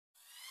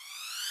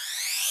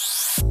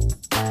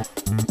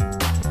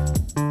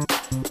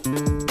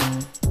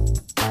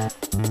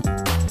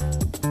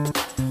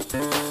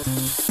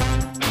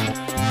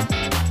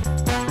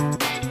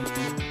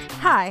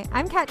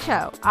Kat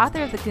Cho,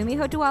 author of the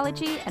Gumiho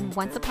duology and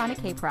Once Upon a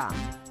K-Prom.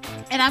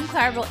 And I'm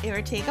Clarabelle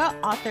Ortega,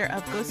 author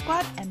of Ghost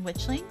Squad and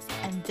Witchlings,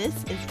 and this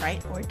is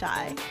Write or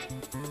Die.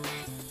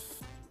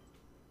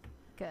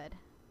 Good.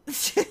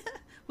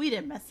 We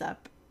didn't mess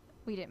up.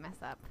 We didn't mess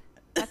up.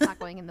 That's not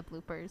going in the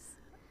bloopers.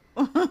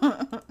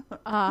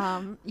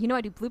 You know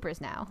I do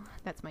bloopers now.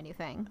 That's my new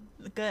thing.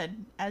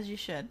 Good, as you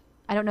should.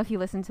 I don't know if you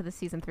listened to the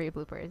season 3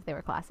 bloopers. They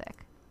were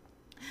classic.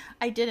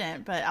 I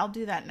didn't, but I'll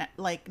do that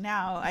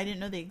now. I didn't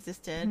know they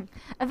existed.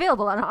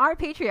 Available on our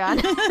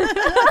Patreon.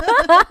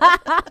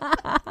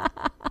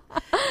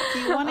 Do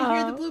you want to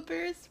hear the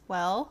bloopers?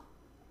 Well,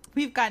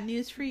 we've got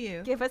news for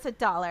you. Give us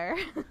 $1.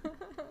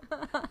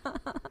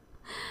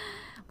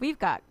 We've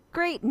got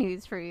great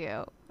news for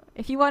you.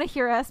 If you want to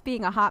hear us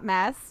being a hot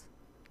mess,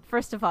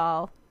 first of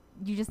all,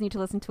 you just need to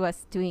listen to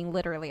us doing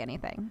literally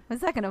anything.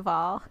 And second of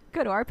all,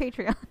 go to our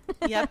Patreon.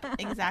 Yep,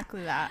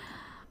 exactly that.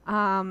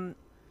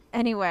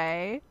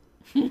 Anyway,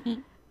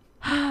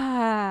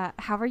 how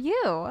are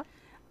you?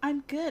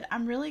 I'm good.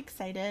 I'm really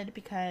excited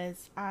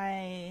because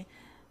I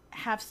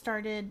have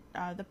started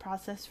the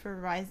process for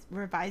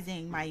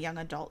revising my young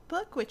adult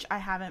book, which I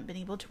haven't been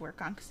able to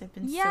work on because I've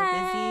been so busy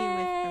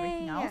with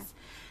everything else.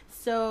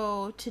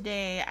 So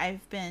today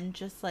I've been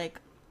just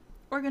like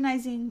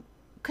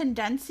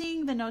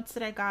condensing the notes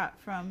that I got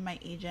from my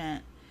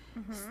agent.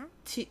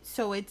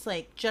 So it's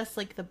like just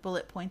like the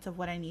bullet points of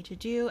what I need to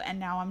do, and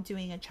now I'm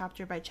doing a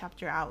chapter by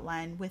chapter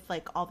outline with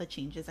like all the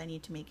changes I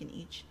need to make in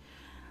each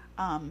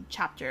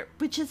chapter,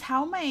 which is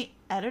how my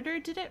editor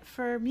did it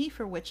for me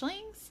for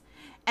Witchlings,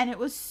 and it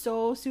was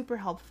so super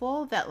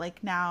helpful that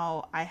like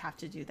now I have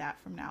to do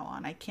that from now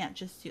on. I can't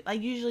just I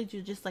usually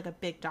do just like a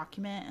big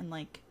document and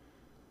like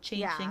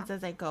change things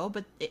as I go,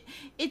 but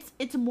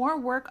it's more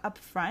work up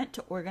front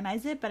to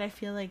organize it, but I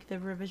feel like the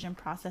revision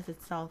process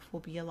itself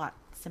will be a lot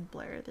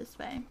simpler this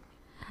way.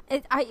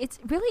 It's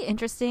really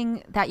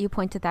interesting that you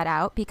pointed that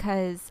out,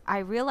 because I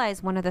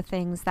realize one of the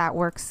things that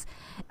works,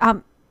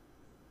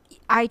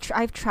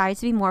 I've tried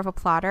to be more of a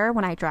plotter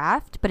when I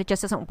draft, but it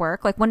just doesn't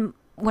work. Like when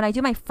I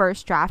do my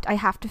first draft, I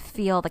have to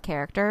feel the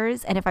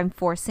characters, and if I'm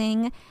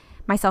forcing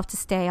myself to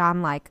stay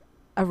on like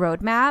a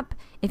roadmap,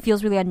 it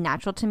feels really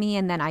unnatural to me,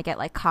 and then I get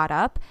like caught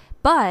up.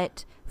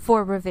 But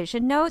for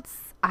revision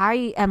notes,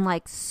 I am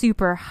like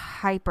super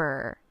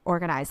hyper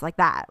organized like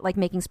that, like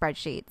making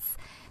spreadsheets.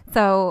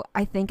 So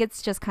I think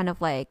it's just kind of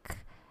like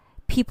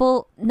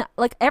people,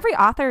 like every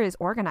author is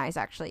organized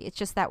actually. It's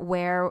just that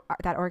where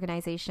that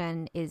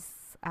organization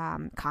is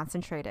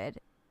concentrated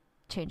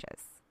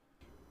changes.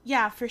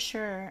 Yeah, for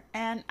sure.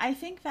 And I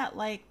think that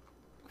like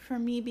for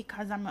me,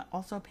 because I'm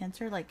also a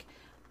pantser, like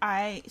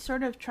I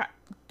sort of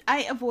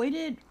I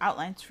avoided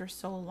outlines for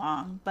so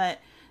long, but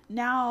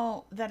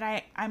now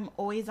that I'm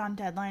always on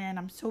deadline and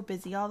I'm so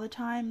busy all the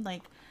time,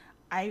 like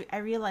I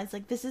realize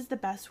like this is the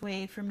best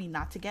way for me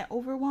not to get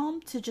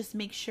overwhelmed, to just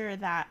make sure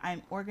that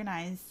I'm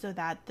organized so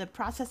that the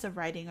process of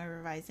writing or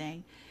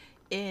revising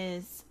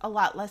is a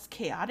lot less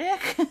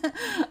chaotic.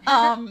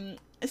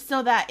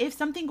 So that if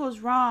something goes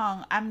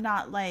wrong, I'm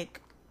not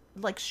like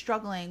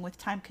struggling with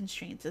time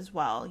constraints as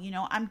well. You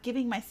know, I'm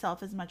giving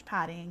myself as much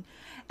padding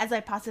as I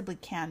possibly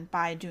can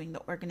by doing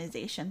the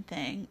organization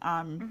thing.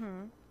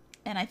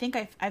 And I think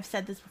I've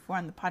said this before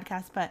on the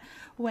podcast, but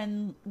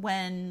when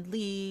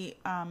Leigh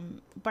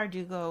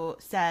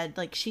Bardugo said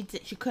like she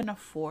couldn't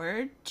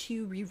afford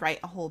to rewrite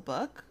a whole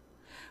book,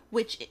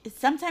 which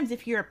sometimes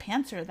if you're a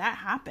pantser that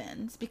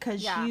happens,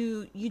 because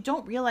you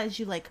don't realize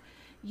you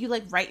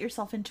write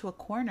yourself into a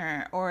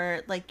corner,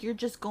 or like you're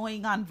just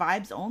going on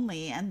vibes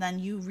only, and then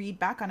you read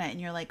back on it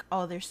and you're like,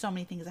 oh, there's so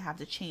many things I have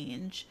to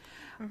change.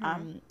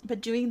 But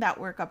doing that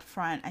work up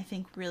front, I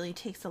think really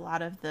takes a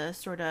lot of the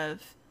sort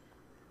of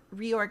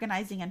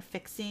reorganizing and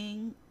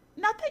fixing.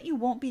 Not that you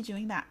won't be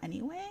doing that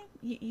anyway,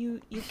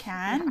 you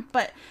can,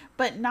 but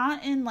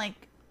not in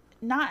like,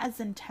 not as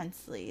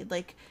intensely.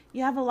 Like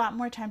you have a lot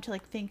more time to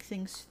like think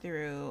things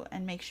through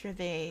and make sure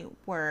they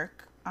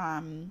work,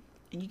 and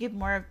you give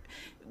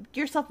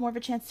yourself more of a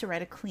chance to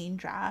write a clean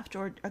draft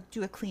or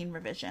do a clean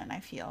revision, I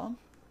feel.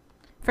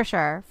 For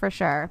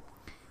sure.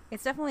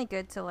 It's definitely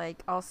good to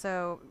like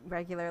also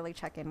regularly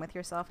check in with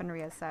yourself and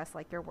reassess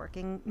like your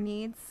working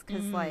needs,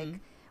 because like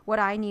what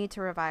I need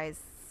to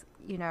revise,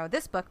 you know,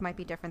 this book might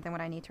be different than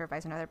what I need to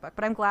revise another book.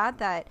 But I'm glad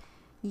that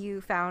you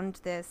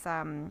found this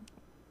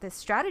this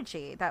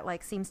strategy that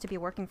like seems to be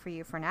working for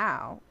you for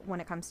now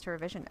when it comes to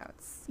revision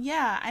notes.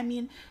 Yeah, I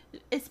mean,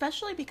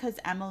 especially because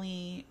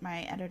Emily,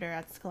 my editor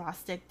at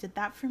Scholastic, did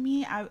that for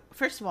me.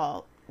 First of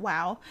all,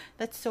 wow,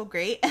 that's so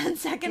great. And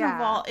second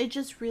of all, it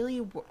just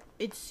really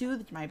it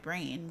soothed my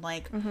brain.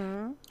 Like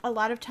a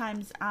lot of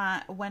times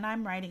when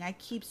I'm writing, I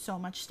keep so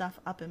much stuff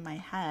up in my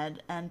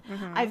head, and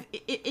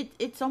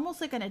it's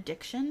almost like an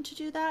addiction to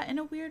do that in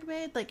a weird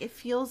way. Like it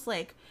feels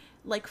like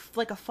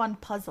a fun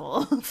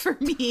puzzle for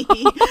me.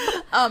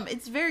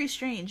 It's very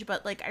strange,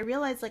 but like I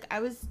realized like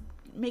I was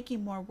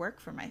making more work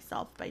for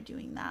myself by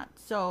doing that.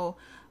 So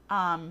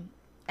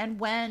and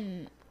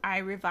when I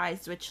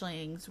revised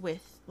Witchlings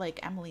with like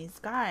Emily's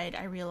guide,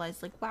 I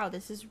realized like, wow,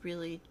 this is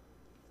really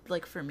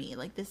like for me,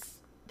 like this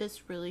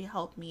this really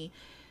helped me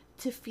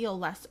to feel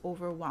less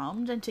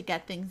overwhelmed and to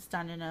get things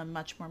done in a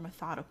much more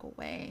methodical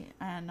way.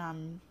 And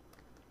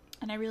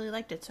I really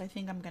liked it, so I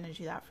think I'm going to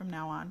do that from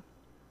now on.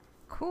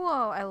 Cool.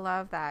 I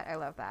love that. I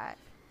love that.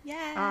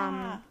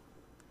 Yeah.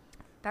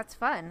 That's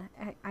fun.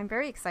 I'm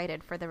very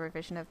excited for the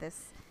revision of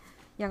this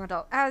young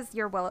adult, as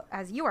you are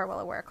well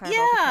aware, Clarabelle.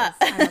 Yeah.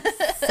 I'm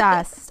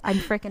obsessed. I'm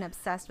freaking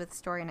obsessed with the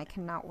story, and I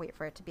cannot wait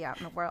for it to be out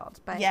in the world.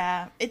 But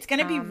yeah, it's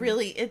gonna be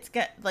really.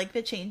 Like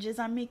the changes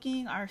I'm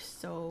making are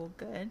so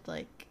good.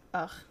 Like,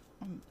 I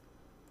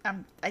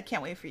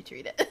can't wait for you to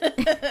read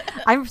it.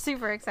 I'm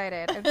super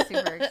excited.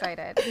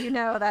 You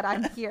know that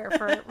I'm here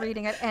for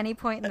reading at any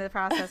point in the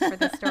process for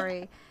this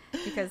story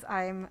because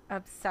I'm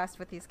obsessed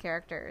with these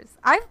characters.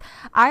 I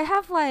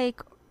have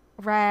like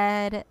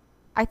read,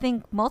 I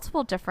think,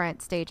 multiple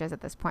different stages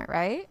at this point,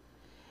 right?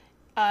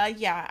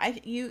 Yeah.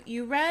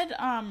 You read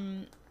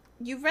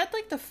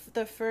like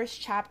the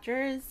first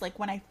chapters, like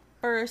when I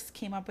first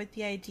came up with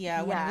the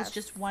idea, when it was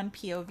just one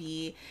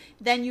POV.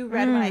 Then you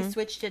read when I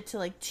switched it to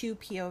like two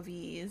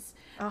POVs.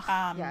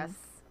 Yes.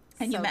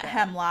 And so you met good.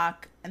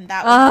 Hemlock, and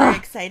that was very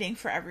exciting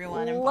for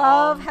everyone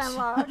involved.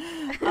 Love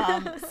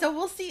Hemlock. So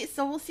we'll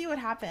see what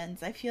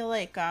happens. I feel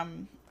like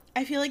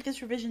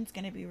this revision is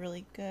going to be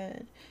really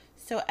good.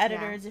 So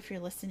editors, if you're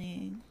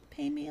listening,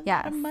 pay me a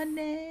lot of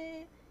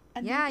money.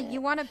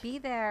 You want to be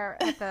there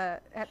at the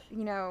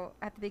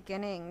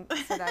beginning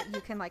so that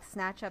you can like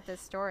snatch up this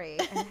story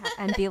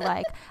and be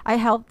like, I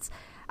helped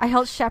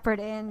shepherd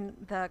in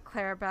the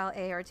Clarabelle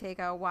A.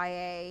 Ortega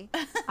YA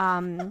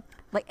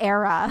like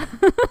era.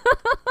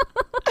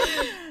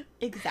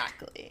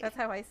 Exactly. That's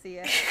how I see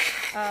it.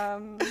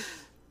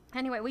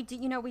 Anyway, we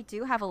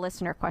do have a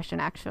listener question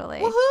actually.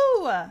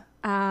 Woohoo!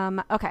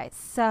 Okay,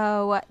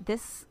 so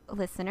this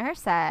listener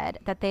said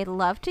that they'd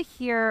love to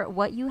hear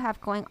what you have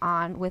going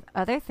on with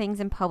other things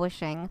in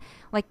publishing,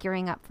 like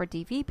gearing up for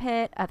DV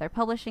Pit, other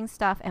publishing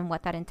stuff, and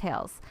what that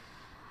entails.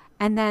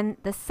 And then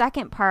the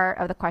second part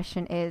of the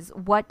question is,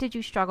 what did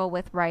you struggle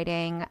with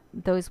writing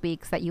those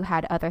weeks that you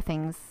had other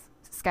things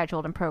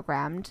scheduled and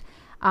programmed?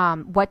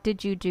 What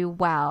did you do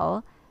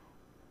well?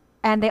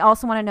 And they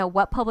also want to know,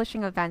 what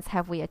publishing events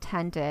have we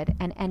attended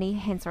and any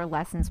hints or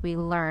lessons we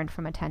learned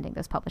from attending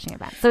those publishing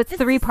events. So it's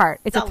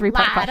three-part. It's a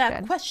three-part question. A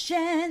lot of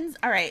questions.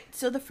 All right.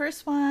 So the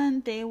first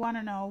one, they want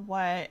to know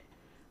what,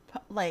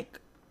 like,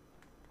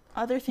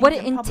 other things what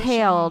it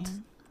entailed,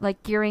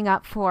 like gearing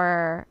up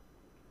for,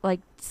 like,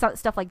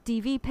 stuff like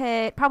DV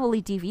Pit,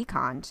 probably DV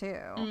Con too.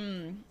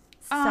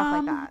 Stuff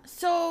like that.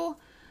 So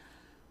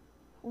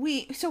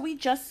we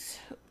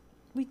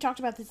talked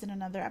about this in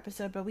another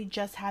episode, but we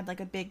just had like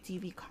a big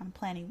DV Con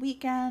planning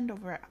weekend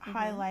over at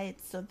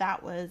Highlights, so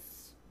that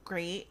was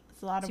great.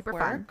 It's a lot of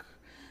work.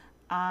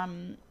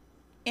 Fun.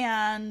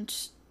 And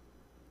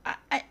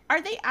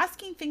are they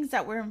asking things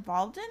that we're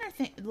involved in,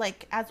 or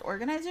like as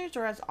organizers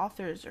or as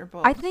authors, or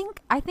both? I think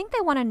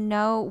they want to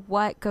know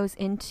what goes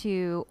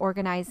into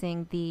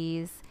organizing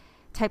these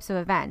types of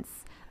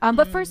events.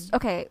 But first,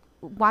 okay,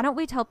 why don't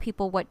we tell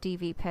people what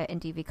DV Pit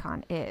and DV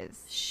Con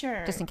is?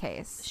 Sure. Just in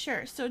case.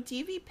 Sure. So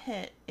DV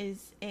Pit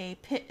is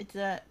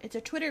it's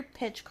a Twitter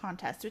pitch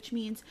contest, which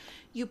means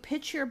you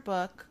pitch your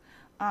book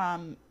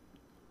on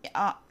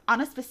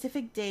a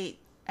specific date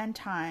and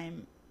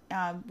time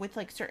with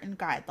like certain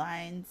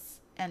guidelines,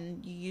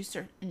 and you use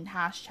certain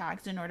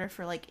hashtags in order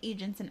for like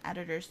agents and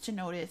editors to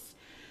notice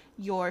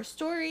your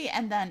story.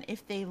 And then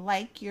if they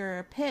like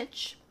your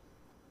pitch,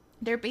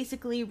 they're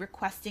basically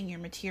requesting your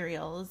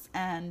materials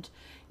and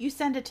you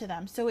send it to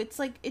them. So it's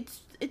like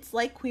it's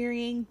like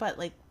querying, but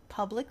like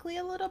publicly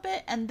a little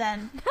bit. And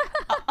then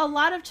a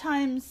lot of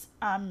times,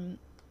 and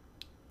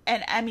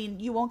I mean,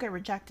 you won't get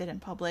rejected in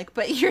public,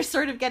 but you're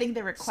sort of getting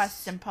the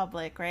requests in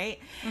public, right?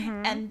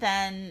 And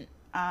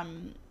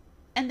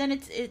then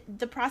it's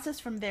the process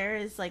from there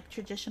is like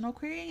traditional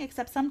querying,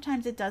 except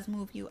sometimes it does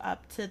move you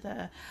up to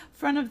the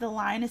front of the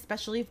line,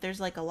 especially if there's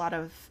like a lot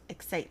of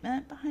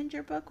excitement behind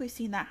your book. We've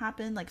seen that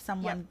happen, like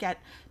someone get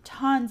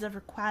tons of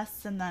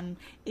requests, and then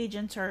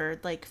agents are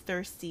like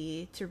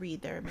thirsty to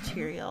read their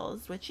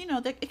materials, which, you know,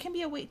 it can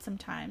be a wait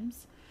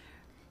sometimes.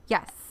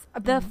 Yes.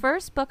 The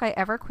first book I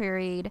ever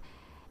queried,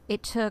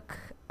 it took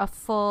a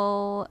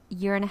full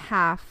year and a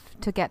half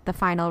to get the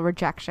final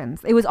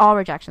rejections. It was all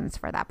rejections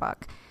for that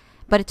book.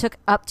 But it took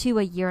up to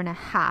a year and a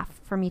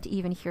half for me to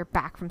even hear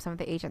back from some of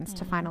the agents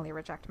to finally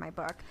reject my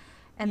book.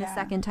 And the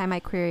second time I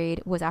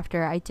queried was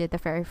after I did the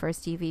very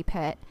first DV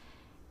Pit.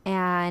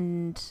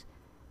 And,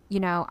 you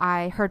know,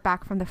 I heard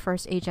back from the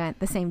first agent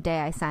the same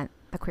day I sent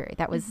the query.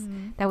 That was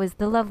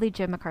the lovely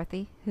Jim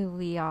McCarthy, who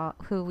we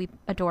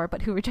adore,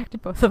 but who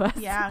rejected both of us.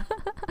 Yeah.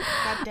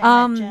 God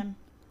damn it, Jim.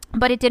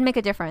 But it did make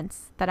a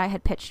difference that I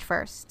had pitched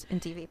first in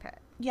DV Pit.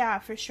 Yeah,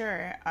 for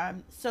sure.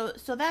 So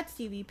that's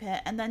DV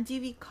Pit, and then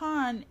DV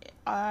Con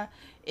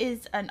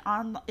is an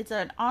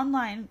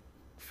online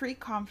free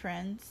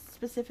conference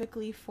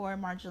specifically for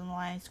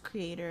marginalized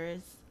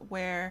creators,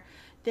 where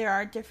there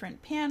are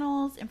different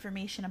panels,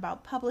 information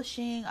about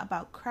publishing,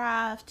 about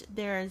craft.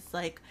 There's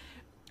like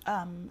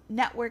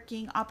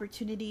networking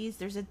opportunities.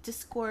 There's a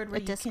Discord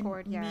where you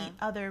can yeah. meet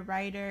other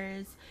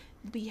writers.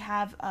 We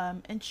have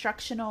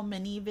instructional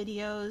mini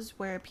videos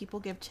where people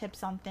give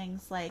tips on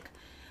things like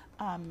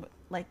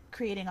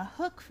creating a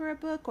hook for a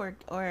book,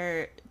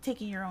 or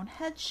taking your own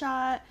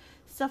headshot,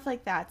 stuff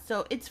like that.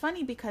 So it's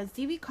funny because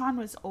DVCon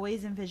was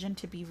always envisioned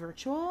to be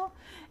virtual,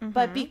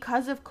 but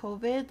because of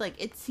COVID, like,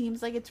 it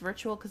seems like it's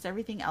virtual because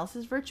everything else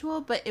is virtual.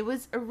 But it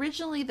was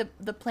originally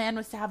the plan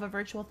was to have a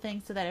virtual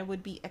thing so that it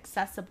would be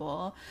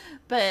accessible.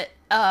 But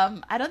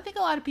I don't think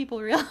a lot of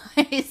people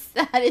realize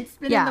that it's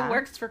been in the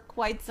works for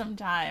quite some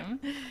time.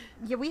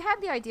 Yeah, we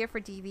had the idea for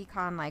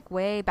DVCon like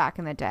way back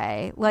in the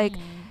day. Like,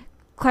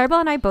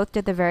 Clarabelle and I both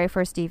did the very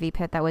first DV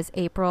Pit. That was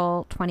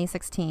April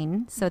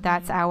 2016. So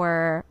that's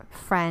our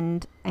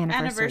friend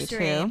anniversary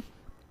too.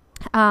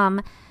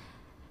 And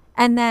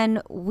then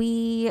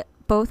we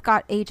both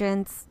got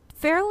agents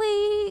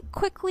fairly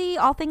quickly,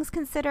 all things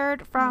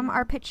considered, from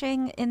our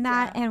pitching in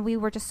that. And we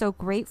were just so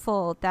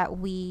grateful that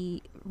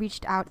we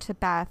reached out to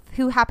Beth,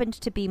 who happened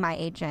to be my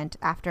agent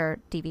after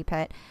DV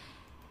Pit,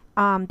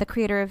 the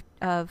creator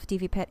of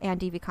DV Pit and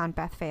DVCon,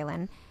 Beth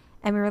Phelan.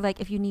 And we were like,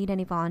 if you need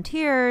any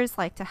volunteers,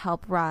 like, to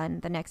help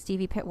run the next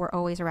DV Pit, we're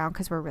always around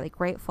because we're really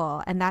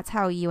grateful. And that's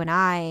how you and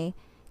I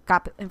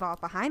got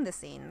involved behind the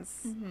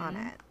scenes on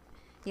it.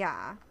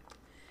 Yeah.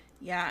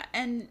 Yeah.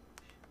 And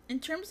in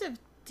terms of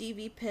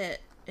DV Pit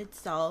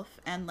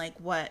itself and, like,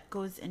 what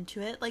goes into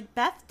it, like,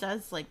 Beth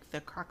does, like, the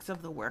crux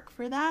of the work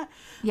for that.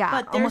 Yeah,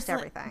 but almost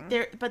everything.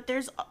 But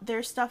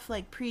there's stuff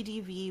like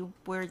pre-DV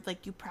where,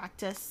 like, you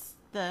practice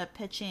the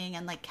pitching,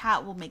 and, like,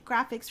 Kat will make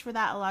graphics for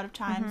that a lot of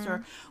times,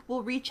 or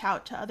we'll reach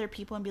out to other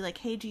people and be like,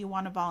 hey, do you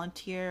want to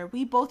volunteer?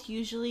 We both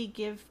usually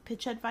give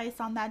pitch advice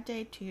on that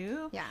day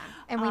too. Yeah,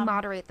 and we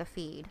moderate the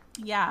feed.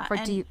 Yeah,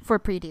 for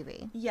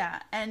pre-DV.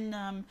 Yeah, and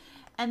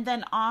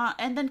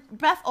then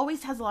Beth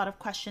always has a lot of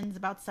questions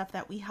about stuff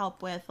that we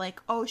help with, like,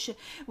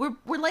 we're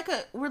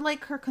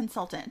like her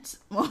consultant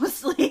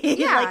mostly.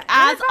 Yeah, like,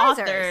 as advisors.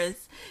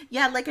 Authors.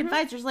 Yeah, like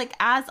advisors, like,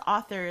 as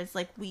authors,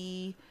 like,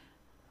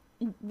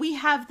 we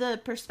have the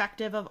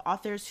perspective of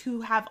authors who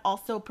have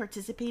also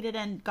participated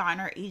and gotten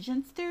our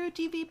agents through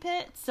DV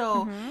Pit.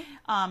 So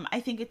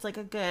I think it's, like,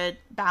 a good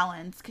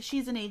balance because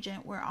she's an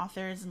agent, we're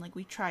authors, and, like,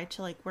 we try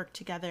to, like, work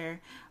together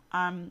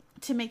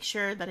to make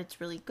sure that it's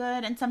really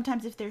good. And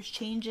sometimes if there's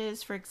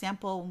changes, for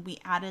example, when we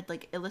added,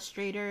 like,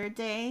 Illustrator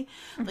Day,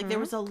 like, there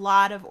was a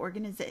lot of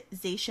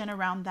organization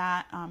around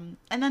that. And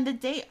then the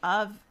day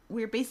of,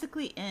 we're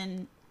basically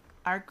in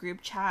our group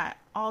chat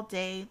all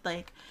day,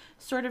 like,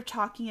 sort of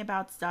talking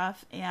about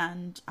stuff,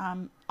 and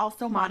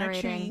also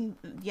monitoring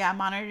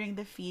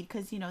the feed,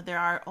 because, you know, there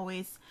are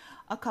always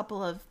a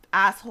couple of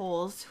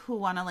assholes who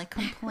want to, like,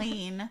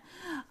 complain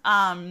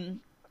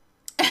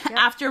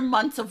after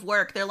months of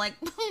work. They're like,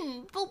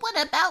 but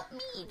what about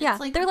me? Yeah,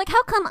 like, they're like,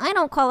 how come I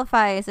don't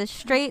qualify as a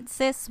straight,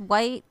 cis,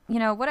 white, you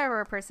know,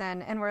 whatever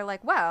person? And we're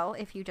like, well,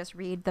 if you just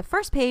read the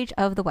first page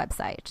of the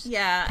website.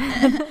 Yeah.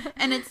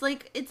 And it's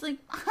like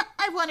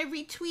I want to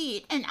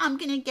retweet and I'm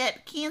gonna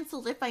get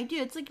canceled if I do.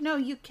 It's like, no,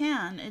 you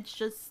can. It's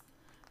just,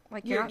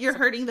 like, you're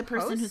hurting the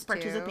person who's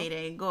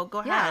participating. Go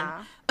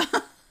ahead.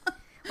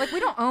 Like,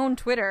 we don't own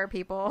Twitter,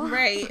 people.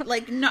 Right.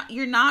 Like, no,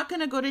 you're not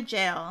gonna go to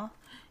jail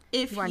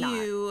if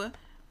you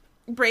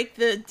break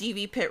the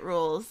DV Pit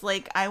rules.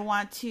 Like, I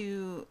want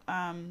to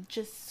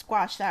just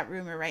squash that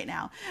rumor right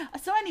now.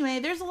 So anyway,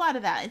 there's a lot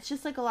of that. It's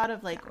just, like, a lot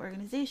of, like,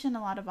 organization, a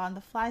lot of on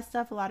the fly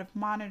stuff, a lot of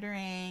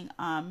monitoring.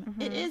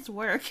 It is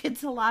work.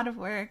 It's a lot of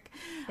work.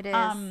 It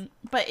is.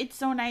 But it's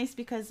so nice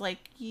because,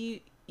 like,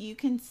 you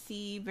can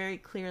see very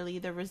clearly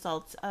the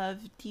results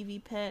of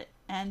DV Pit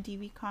and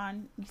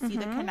DVCon. You see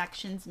the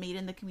connections made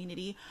in the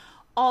community,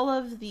 all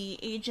of the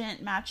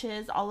agent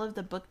matches, all of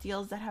the book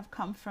deals that have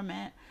come from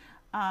it.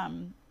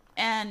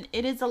 And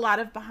it is a lot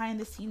of behind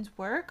the scenes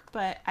work,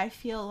 but I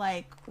feel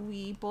like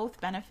we both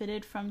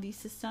benefited from these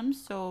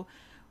systems. So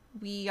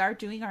we are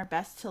doing our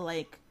best to,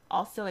 like,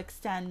 also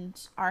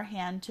extend our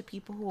hand to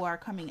people who are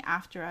coming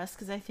after us.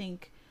 'Cause I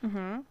think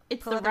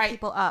it's pull the right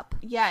people up.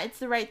 Yeah, it's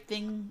the right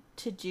thing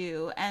to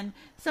do. And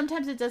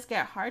sometimes it does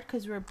get hard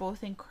because we're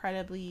both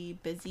incredibly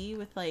busy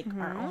with, like,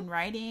 our own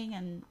writing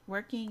and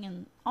working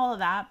and all of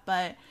that.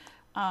 But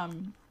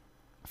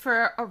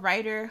for a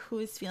writer who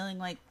is feeling,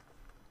 like,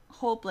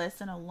 hopeless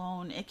and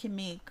alone, it can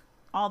make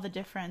all the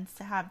difference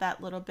to have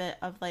that little bit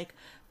of, like,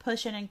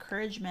 push and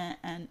encouragement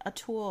and a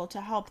tool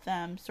to help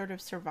them sort of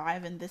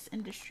survive in this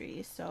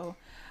industry. So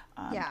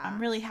I'm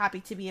really happy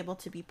to be able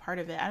to be part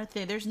of it. I don't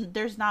think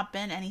there's not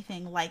been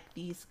anything like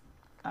these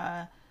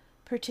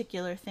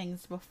particular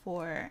things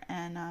before,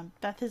 and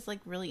Beth is, like,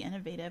 really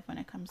innovative when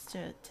it comes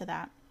to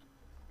that.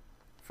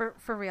 For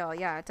real,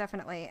 yeah,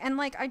 definitely. And,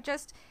 like,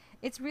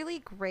 it's really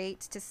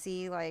great to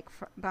see, like,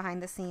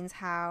 behind the scenes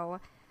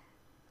how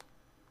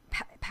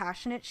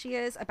passionate she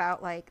is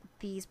about, like,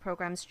 these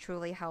programs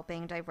truly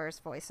helping diverse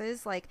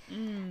voices. Like,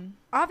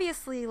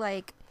 obviously,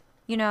 like,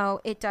 you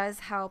know, it does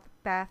help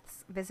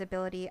Beth's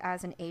visibility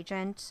as an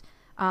agent,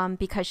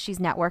 because she's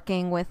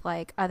networking with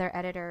like other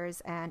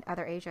editors and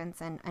other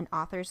agents and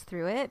authors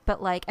through it.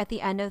 But like at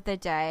the end of the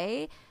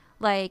day,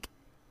 like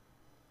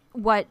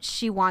what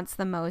she wants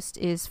the most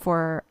is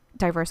for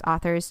diverse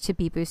authors to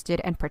be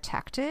boosted and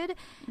protected.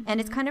 And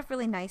it's kind of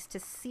really nice to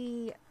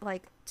see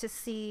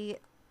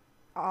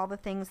all the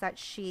things that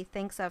she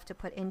thinks of to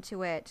put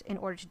into it in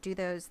order to do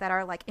those that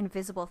are like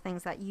invisible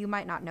things that you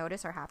might not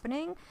notice are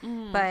happening,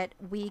 but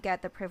we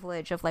get the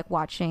privilege of like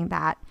watching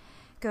that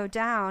go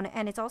down.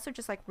 And it's also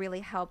just like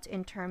really helped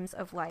in terms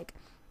of like,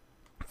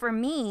 for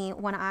me,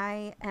 when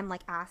I am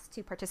like asked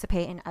to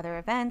participate in other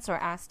events or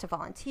asked to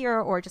volunteer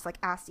or just like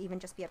asked to even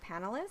just be a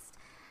panelist,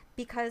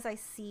 because I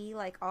see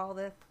like all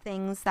the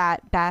things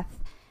that Beth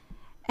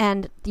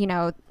and, you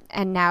know,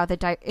 and now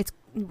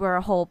we're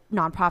a whole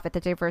nonprofit, the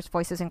Diverse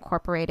Voices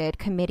Incorporated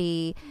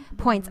committee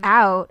points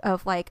out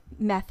of like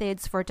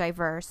methods for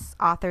diverse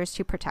authors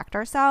to protect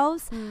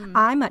ourselves.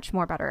 I'm much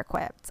more better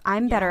equipped.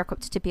 I'm better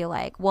equipped to be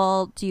like,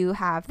 well, do you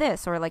have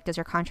this? Or like, does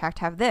your contract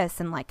have this?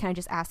 And like, can I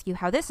just ask you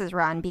how this is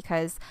run?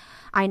 Because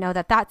I know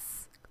that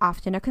that's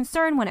often a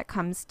concern when it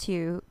comes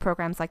to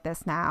programs like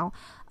this now.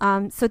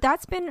 So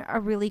that's been a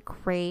really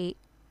great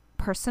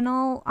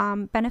personal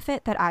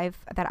benefit that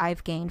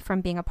I've gained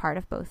from being a part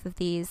of both of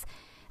these,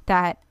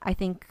 that I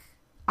think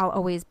I'll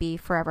always be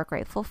forever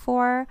grateful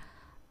for.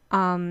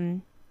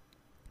 In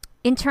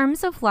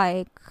terms of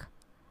like,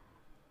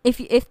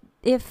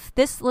 if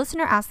this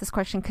listener asked this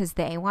question because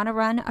they want to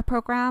run a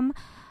program,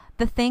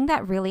 the thing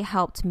that really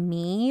helped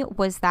me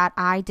was that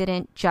I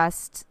didn't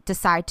just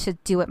decide to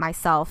do it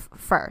myself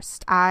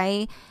first.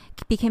 I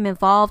became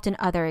involved in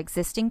other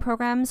existing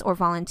programs or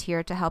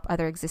volunteered to help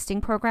other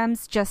existing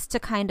programs just to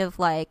kind of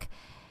like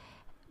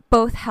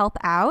both help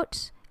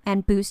out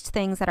and boost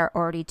things that are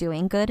already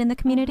doing good in the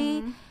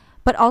community,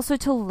 but also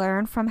to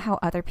learn from how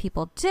other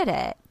people did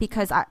it.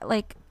 Because I,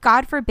 like,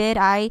 God forbid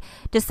I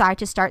decide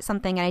to start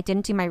something and I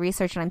didn't do my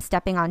research and I'm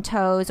stepping on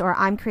toes, or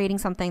I'm creating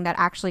something that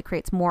actually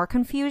creates more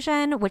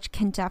confusion, which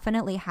can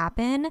definitely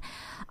happen.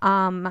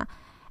 And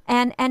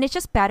it's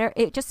just better.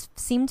 It just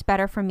seemed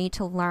better for me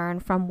to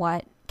learn from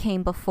what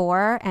came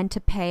before and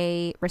to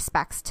pay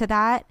respects to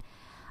that.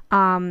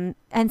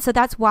 And so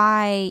that's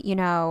why, you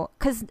know,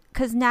 cause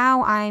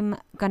now I'm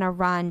going to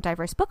run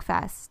Diverse Book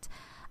Fest,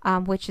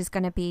 which is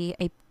going to be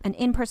an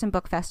in-person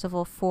book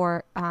festival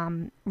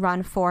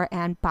run for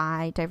and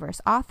by diverse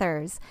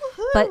authors.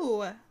 Woo-hoo!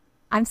 But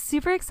I'm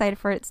super excited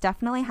for it. It's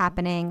definitely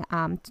happening,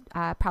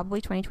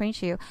 probably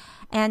 2022.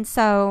 And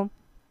so,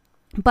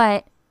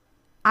 but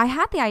I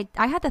had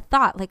the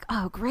thought like,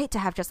 oh, great to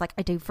have just like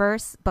a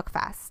diverse book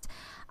fest.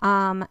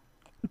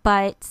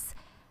 But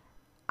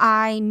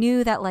I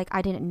knew that like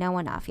I didn't know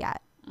enough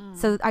yet.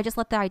 So I just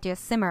let the idea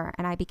simmer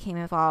and I became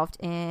involved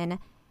in,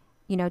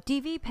 you know,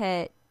 DV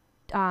Pit,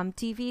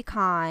 DV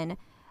Con.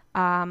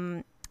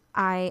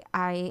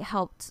 I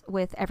helped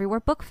with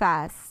Everywhere Book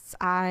Fest.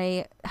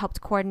 I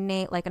helped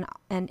coordinate like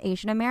an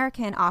Asian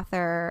American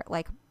author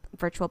like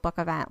virtual book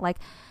event. Like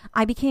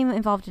I became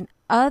involved in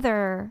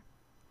other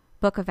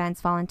book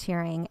events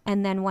volunteering.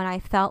 And then when I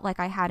felt like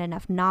I had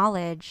enough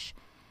knowledge,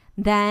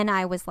 then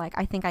I was like,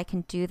 I think I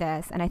can do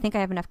this. And I think I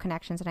have enough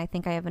connections and I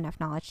think I have enough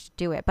knowledge to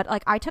do it. But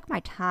like, I took my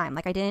time.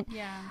 Like I didn't,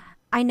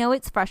 I know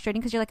it's frustrating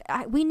because you're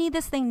like, we need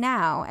this thing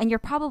now. And you're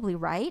probably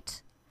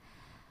right.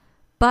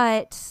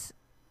 But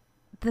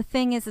the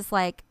thing is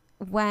like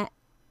when,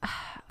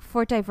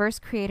 for diverse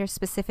creators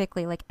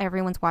specifically, like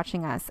everyone's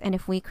watching us. And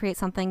if we create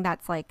something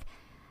that's like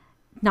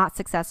not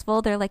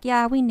successful, they're like,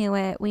 yeah, we knew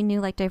it. We knew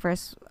like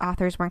diverse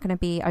authors weren't going to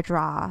be a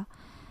draw.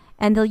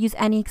 And they'll use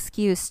any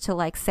excuse to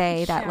like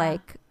say that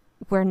like,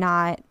 we're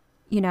not,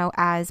 you know,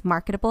 as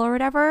marketable or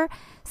whatever.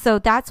 So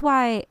that's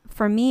why,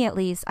 for me at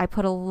least, I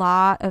put a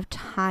lot of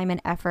time and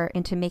effort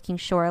into making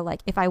sure, like,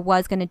 if I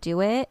was going to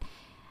do it,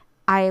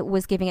 I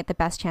was giving it the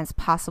best chance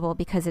possible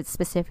because it's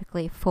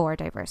specifically for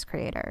diverse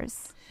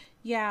creators.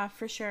 Yeah,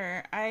 for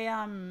sure.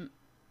 I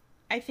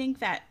think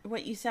that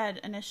what you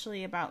said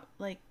initially about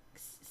like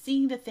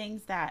seeing the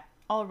things that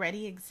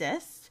already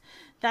exist,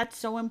 that's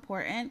so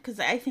important, because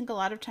I think a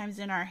lot of times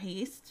in our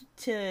haste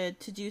to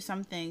do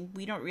something,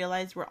 we don't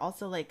realize we're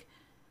also like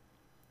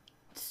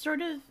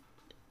sort of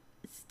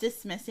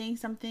dismissing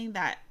something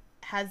that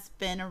has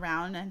been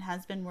around and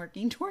has been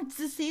working towards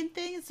the same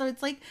thing. So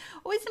it's like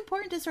always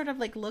important to sort of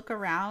like look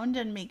around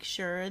and make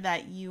sure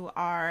that you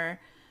are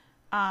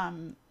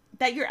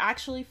that you're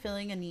actually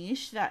filling a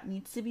niche that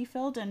needs to be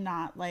filled and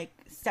not like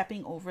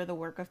stepping over the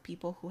work of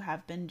people who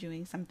have been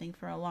doing something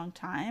for a long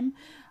time.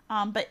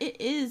 But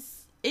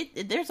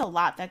there's a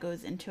lot that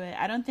goes into it.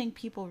 I don't think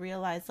people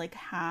realize like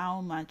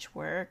how much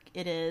work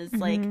it is.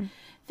 Like,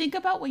 think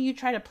about when you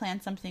try to plan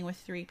something with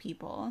 3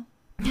 people,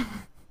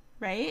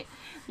 right?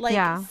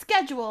 Like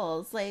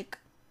schedules, like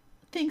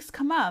things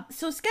come up.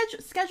 So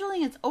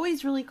scheduling is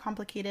always really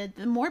complicated.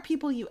 The more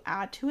people you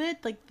add to it,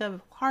 like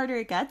the harder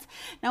it gets.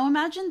 Now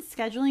imagine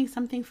scheduling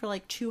something for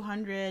like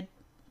 200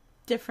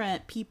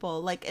 different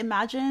people. Like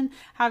imagine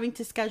having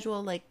to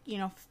schedule like,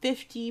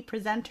 50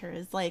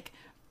 presenters. Like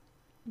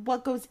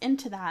what goes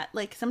into that?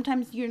 Like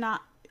sometimes you're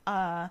not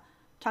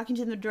talking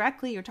to them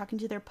directly or talking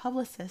to their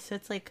publicist. So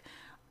it's like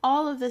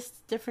all of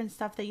this different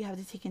stuff that you have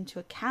to take into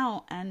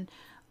account, and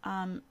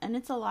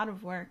it's a lot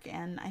of work.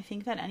 And I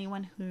think that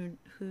anyone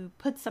who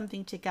puts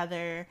something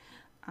together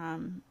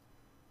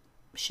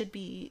should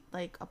be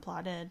like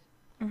applauded,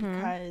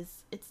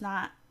 because it's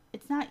not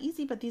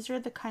easy, but these are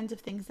the kinds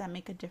of things that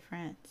make a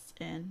difference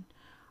in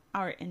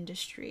our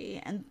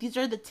industry, and these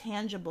are the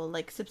tangible,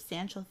 like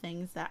substantial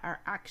things that are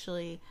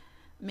actually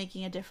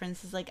making a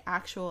difference. Is like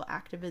actual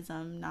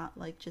activism, not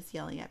like just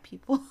yelling at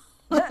people.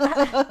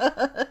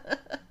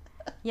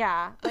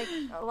 Yeah, like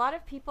a lot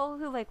of people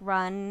who like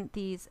run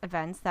these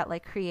events that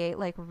like create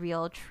like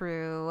real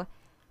true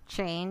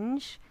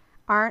change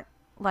aren't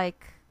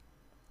like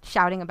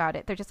shouting about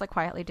it. They're just like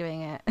quietly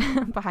doing it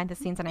behind the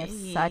scenes, and I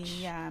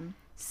have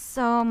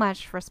so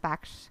much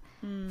respect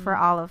for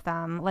all of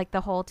them. Like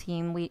the whole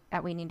team we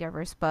Need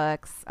Diverse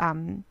Books,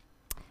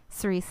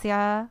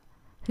 Ceresia,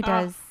 who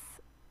does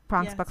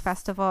Bronx Book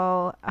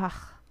Festival.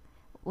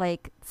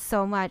 Like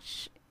so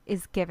much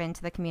is given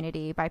to the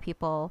community by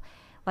people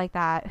like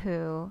that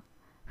who've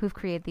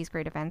created these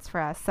great events for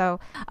us. So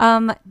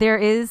there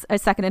is a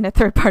second and a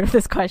third part of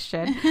this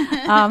question.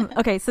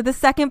 Okay, so the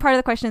second part of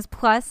the question is,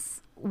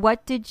 plus,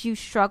 what did you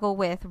struggle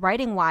with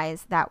writing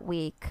wise that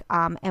week,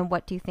 and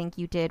what do you think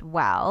you did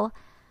well?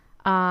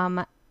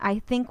 I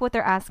think what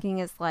they're asking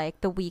is like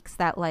the weeks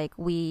that like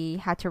we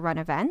had to run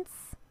events.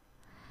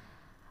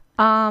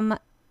 Honestly,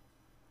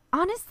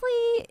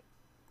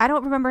 I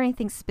don't remember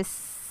anything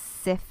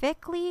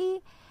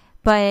specifically,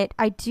 but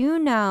I do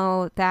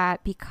know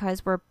that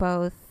because we're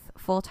both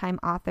full-time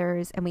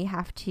authors and we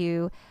have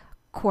to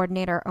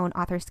coordinate our own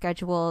author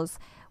schedules,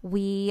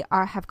 we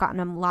have gotten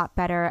a lot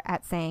better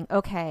at saying,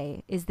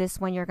 okay, is this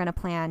when you're going to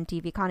plan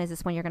DVCon? Is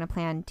this when you're going to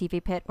plan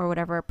DVPIT or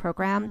whatever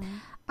program?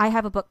 I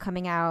have a book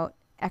coming out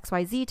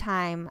XYZ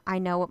time. I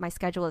know what my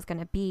schedule is going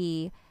to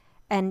be.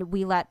 And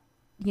we let,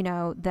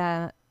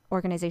 the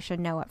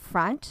organization know up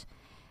front.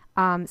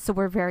 So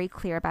we're very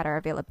clear about our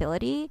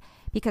availability,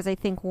 because I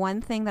think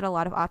one thing that a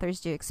lot of authors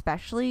do,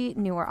 especially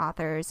newer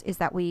authors, is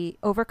that we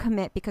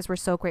overcommit because we're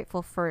so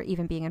grateful for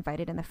even being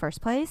invited in the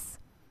first place.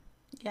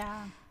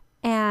 Yeah.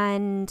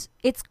 And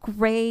it's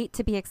great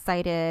to be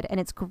excited, and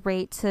it's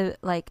great to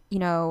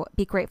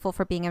be grateful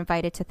for being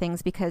invited to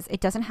things, because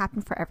it doesn't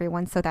happen for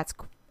everyone. So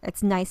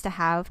it's nice to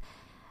have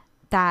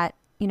that,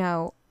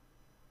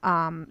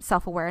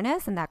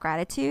 self-awareness and that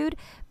gratitude,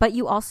 but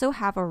you also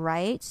have a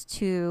right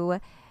to,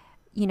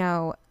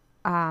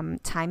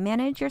 time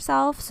manage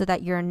yourself so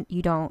that you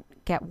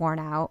don't get worn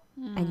out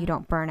and you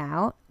don't burn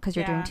out because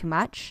you're doing too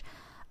much.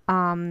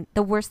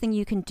 The worst thing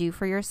you can do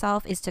for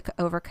yourself is to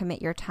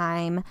overcommit your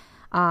time.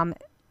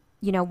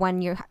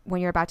 When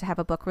you're about to have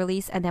a book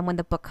release, and then when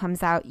the book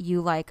comes out,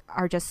 you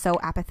are just so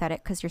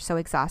apathetic because you're so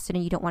exhausted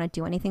and you don't want to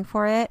do anything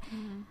for it.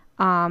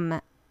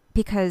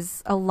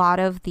 Because a lot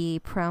of the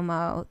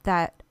promo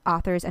that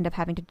authors end up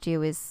having to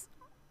do is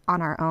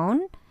on our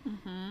own.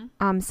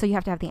 So you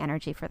have to have the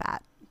energy for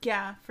that.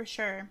 Yeah, for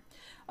sure.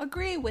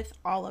 Agree with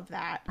all of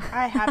that.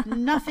 I have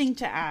nothing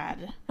to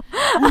add.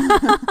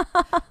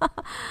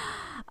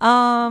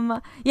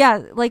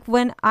 Yeah, like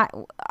when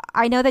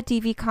I know that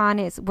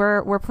DVCon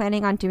we're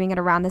planning on doing it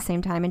around the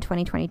same time in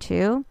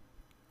 2022,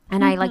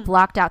 and I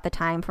blocked out the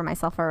time for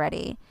myself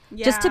already,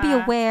 just to be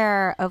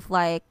aware of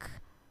I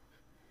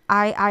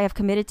have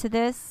committed to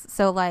this,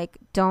 so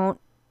don't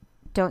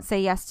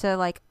say yes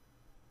to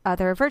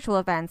other virtual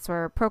events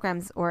or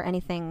programs or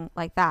anything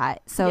like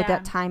that. So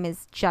that time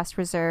is just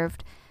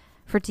reserved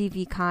for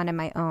DVCon and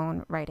my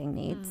own writing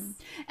needs.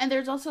 And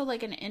there's also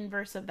an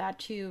inverse of that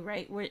too,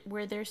 right?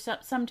 Where there's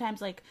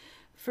sometimes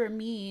for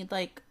me,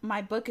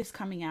 my book is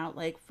coming out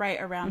right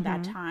around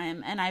that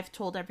time, and I've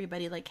told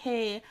everybody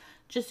hey,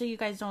 just so you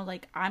guys know,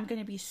 I'm going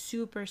to be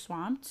super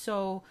swamped.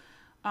 So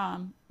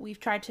we've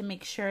tried to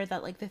make sure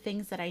that the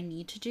things that I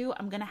need to do,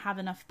 I'm going to have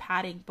enough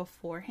padding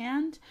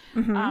beforehand,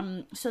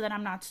 so that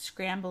I'm not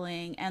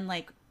scrambling, and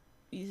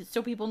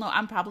so people know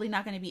I'm probably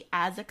not going to be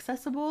as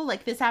accessible.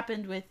 This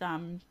happened with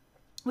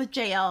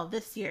JL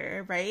this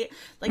year, right?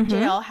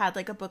 JL had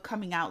a book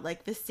coming out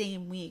the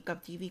same week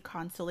of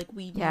DVCon, so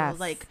we know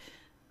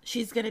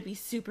she's gonna be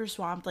super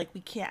swamped. We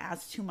can't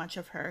ask too much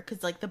of her, because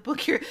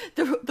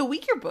the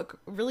week your book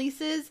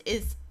releases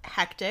is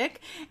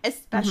hectic,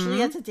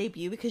 especially as a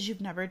debut, because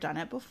you've never done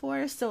it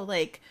before. So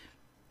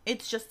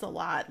it's just a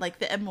lot,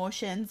 the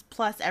emotions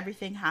plus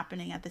everything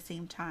happening at the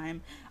same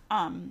time.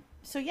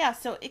 So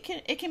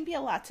it can be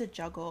a lot to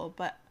juggle,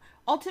 but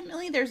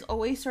ultimately there's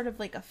always sort of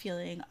a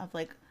feeling of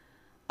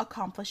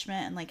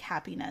accomplishment and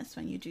happiness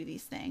when you do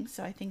these things.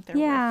 So I think they're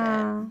worth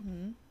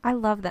it. I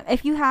love them.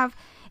 If you have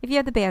the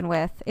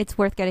bandwidth, it's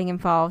worth getting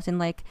involved,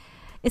 and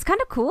it's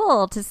kind of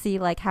cool to see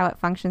how it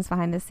functions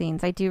behind the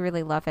scenes. I do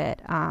really love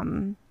it.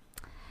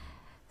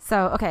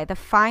 So okay, the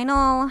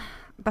final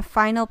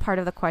part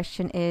of the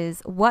question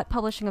is, what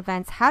publishing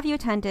events have you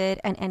attended,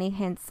 and any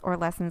hints or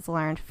lessons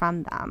learned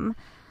from them?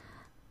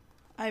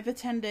 I've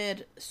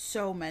attended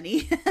so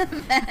many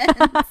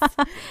events.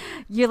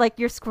 You like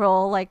your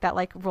scroll like that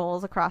like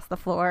rolls across the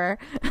floor.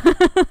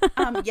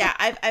 Yeah,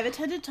 I've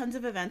attended tons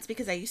of events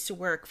because I used to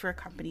work for a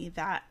company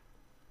that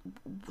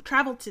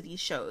traveled to these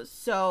shows.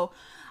 So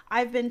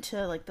I've been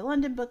to like the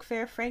London Book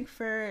Fair,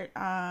 Frankfurt,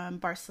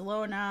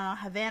 Barcelona,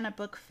 Havana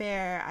Book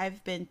Fair.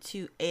 I've been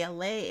to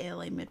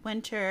ALA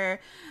Midwinter.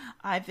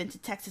 I've been to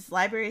Texas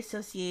Library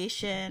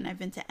Association. I've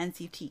been to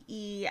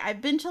NCTE.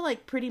 I've been to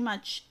like pretty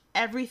much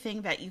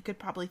everything that you could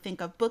probably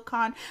think of.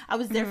 BookCon. I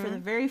was there for the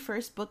very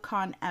first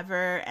BookCon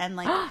ever, and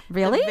like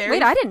really?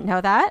 Wait, I didn't know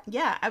that.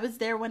 Yeah, I was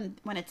there when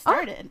it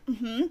started.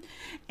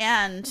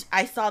 And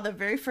I saw the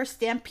very first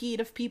stampede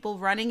of people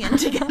running in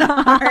to get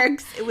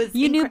marks. It was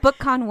you knew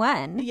BookCon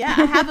when? Yeah,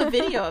 I have a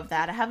video of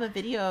that. I have a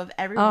video of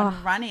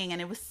everyone running,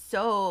 and it was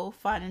so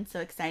fun and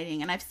so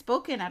exciting. And I've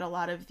spoken at a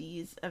lot of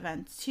these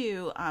events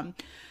too.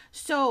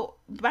 So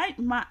I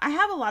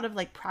have a lot of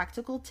like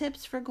practical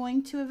tips for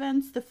going to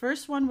events. The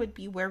first one would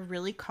be wear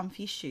really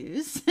comfy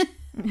shoes.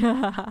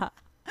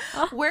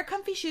 Wear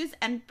comfy shoes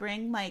and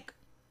bring like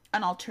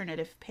an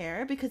alternative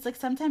pair, because like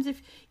sometimes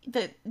if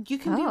you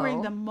can be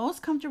wearing the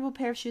most comfortable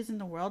pair of shoes in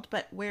the world,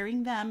 but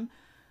wearing them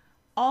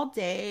all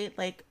day,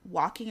 like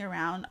walking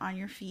around on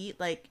your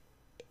feet, like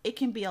it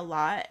can be a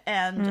lot.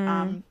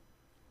 And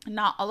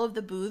not all of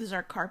the booths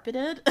are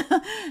carpeted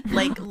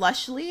like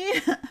lushly.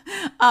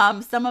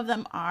 Some of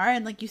them are,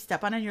 and like you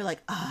step on it and you're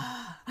like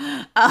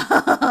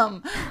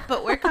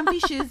but wear comfy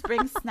shoes,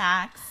 bring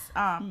snacks,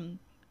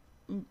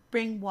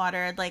 bring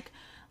water. Like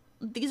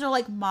these are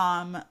like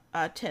mom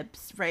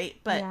tips, right?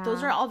 But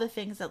those are all the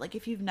things that like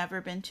if you've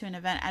never been to an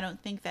event, I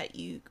don't think that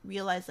you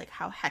realize like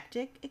how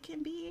hectic it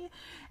can be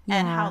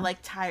and how like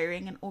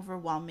tiring and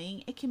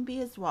overwhelming it can be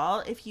as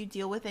well. If you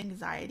deal with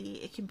anxiety,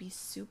 it can be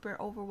super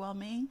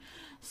overwhelming.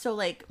 So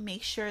like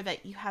make sure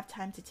that you have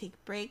time to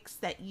take breaks,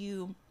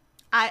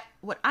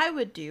 what I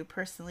would do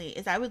personally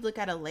is I would look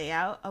at a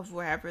layout of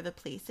wherever the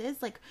place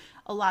is. Like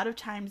a lot of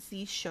times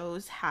these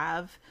shows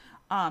have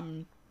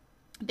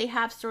they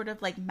have sort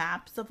of like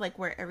maps of like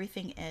where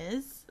everything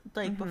is,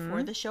 like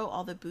before the show,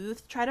 all the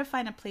booths. Try to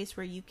find a place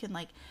where you can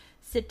like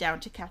sit down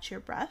to catch your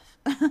breath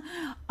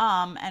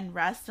and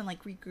rest and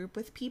like regroup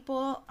with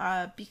people,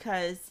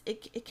 because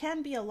it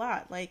can be a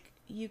lot. Like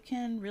you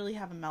can really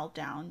have a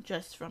meltdown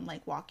just from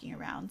like walking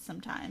around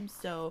sometimes.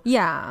 So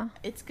yeah,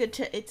 it's good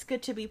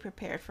to be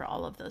prepared for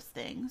all of those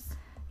things.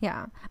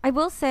 Yeah, I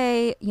will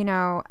say, you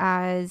know,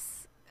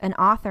 as an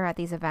author at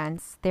these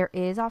events, there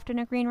is often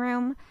a green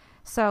room.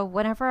 So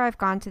whenever I've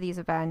gone to these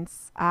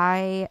events,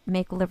 I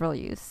make liberal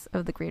use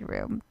of the green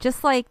room,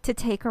 just like to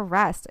take a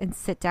rest and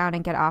sit down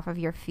and get off of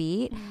your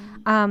feet.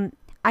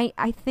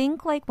 I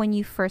think like when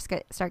you first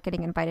start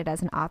getting invited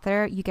as an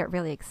author, you get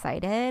really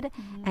excited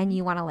and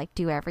you want to like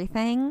do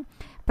everything.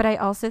 But I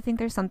also think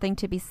there's something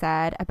to be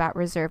said about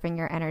reserving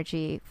your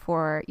energy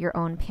for your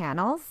own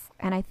panels.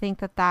 And I think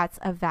that that's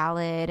a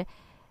valid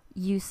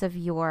use of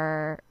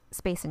your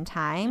space and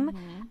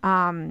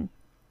time.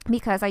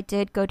 Because I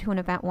did go to an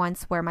event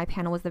once where my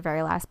panel was the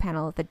very last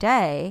panel of the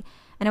day,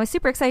 and I was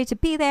super excited to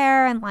be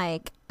there, and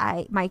like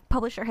my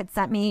publisher had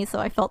sent me, so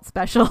I felt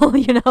special,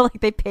 you know, like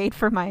they paid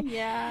for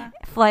my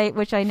flight,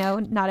 which I know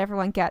not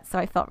everyone gets, so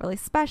I felt really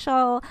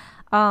special.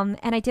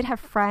 And I did have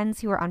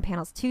friends who were on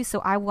panels too, so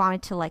I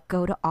wanted to like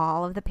go to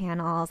all of the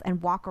panels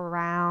and walk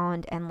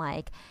around and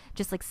like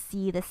just like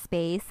see the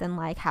space and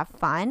like have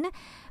fun.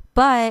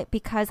 But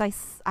because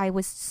I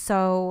was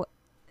so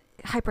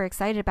hyper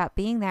excited about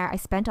being there, I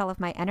spent all of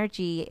my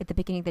energy at the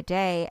beginning of the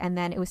day, and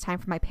then it was time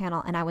for my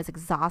panel and I was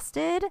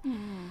exhausted.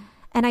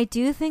 And I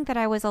do think that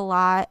I was a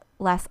lot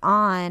less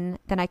on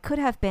than I could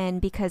have been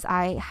because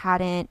I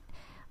hadn't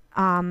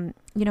you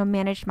know,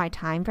 managed my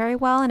time very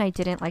well, and I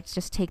didn't like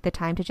just take the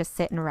time to just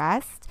sit and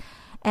rest.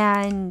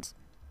 And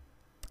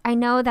I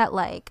know that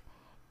like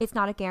it's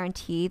not a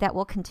guarantee that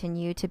we'll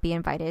continue to be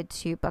invited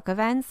to book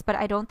events, but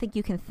I don't think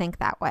you can think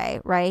that way,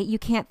 right? You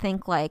can't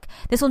think like,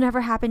 this will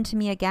never happen to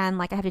me again,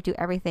 like I have to do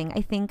everything.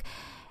 I think,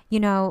 you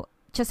know,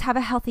 just have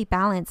a healthy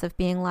balance of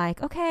being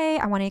like, okay,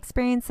 I want to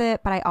experience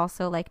it, but I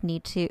also like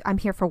I'm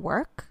here for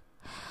work.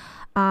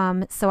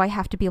 So I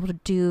have to be able to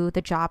do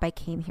the job I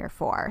came here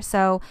for.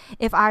 So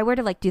if I were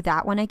to like do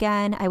that one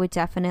again, I would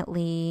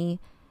definitely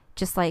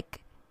just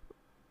like,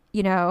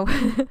 you know,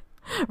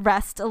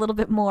 rest a little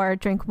bit more,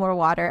 drink more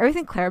water,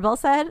 everything Clarabelle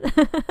said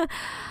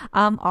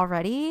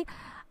already.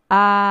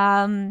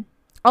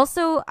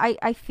 Also,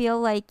 I feel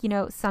like, you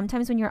know,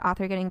 sometimes when you're an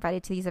author getting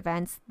invited to these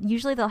events,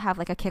 usually they'll have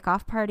like a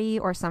kickoff party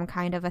or some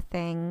kind of a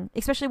thing,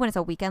 especially when it's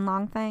a weekend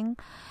long thing.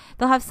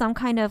 They'll have some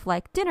kind of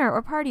like dinner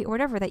or party or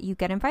whatever that you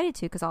get invited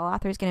to, because all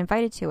authors get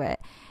invited to it.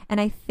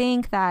 And I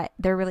think that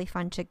they're really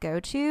fun to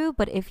go to.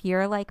 But if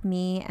you're like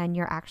me and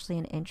you're actually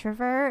an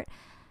introvert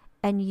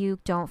and you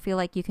don't feel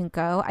like you can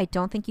go, I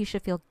don't think you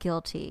should feel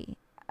guilty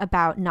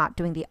about not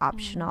doing the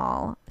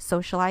optional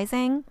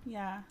socializing.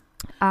 Yeah.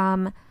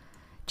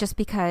 Just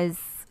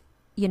because,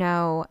 you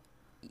know,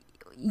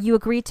 you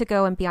agreed to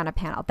go and be on a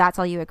panel. That's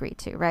all you agreed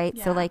to, right?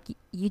 Yeah. So like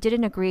you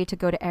didn't agree to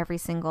go to every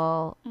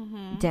single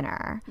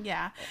dinner.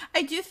 Yeah.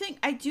 I do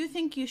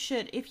think you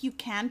should, if you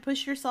can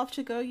push yourself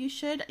to go, you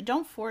should.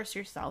 Don't force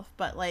yourself,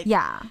 but like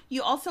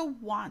you also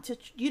want to,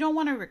 you don't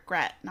want to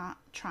regret not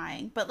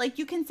trying, but like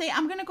you can say,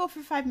 I'm gonna go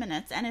for 5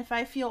 minutes, and if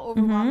I feel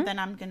overwhelmed, then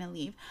I'm gonna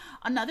leave.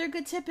 Another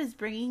good tip is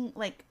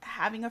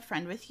having a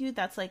friend with you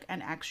that's like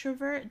an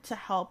extrovert to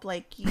help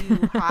like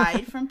you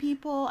hide from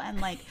people,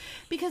 and like,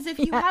 because if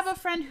you have a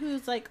friend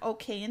who's like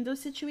okay in those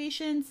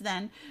situations,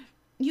 then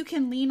you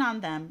can lean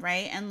on them,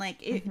 right? And like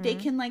they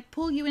can like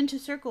pull you into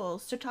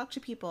circles to talk to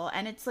people,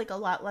 and it's like a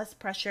lot less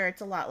pressure,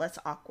 it's a lot less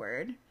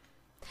awkward.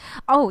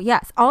 Oh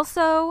yes.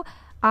 Also,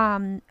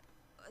 on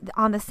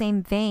the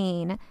same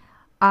vein,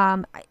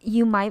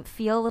 you might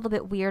feel a little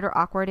bit weird or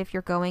awkward if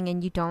you're going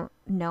and you don't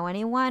know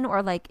anyone,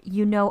 or like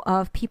you know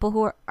of people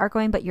who are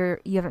going but you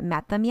haven't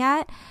met them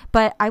yet.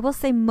 But I will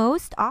say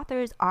most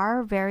authors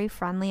are very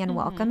friendly and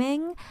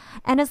welcoming,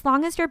 and as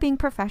long as you're being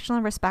professional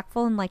and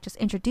respectful and like just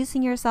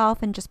introducing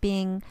yourself and just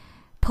being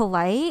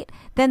polite,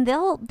 then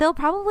they'll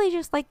probably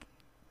just like,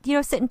 you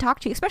know, sit and talk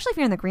to you, especially if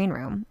you're in the green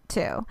room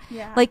too.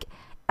 Yeah. Like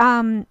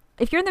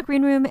if you're in the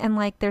green room and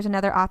like there's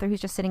another author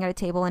who's just sitting at a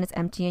table and it's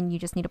empty and you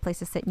just need a place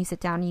to sit, and you sit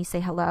down and you say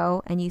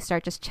hello and you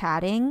start just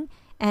chatting,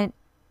 and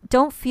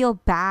don't feel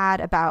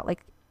bad about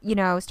like, you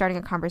know, starting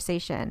a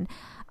conversation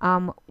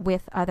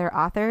with other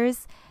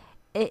authors.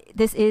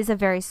 This is a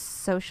very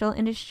social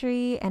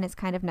industry, and it's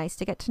kind of nice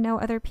to get to know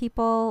other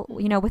people,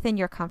 you know, within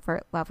your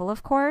comfort level,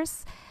 of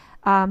course.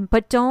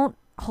 But don't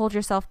hold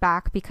yourself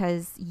back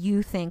because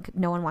you think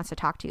no one wants to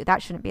talk to you.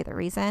 That shouldn't be the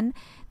reason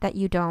that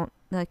you don't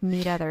like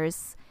meet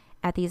others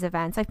at these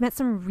events. I've met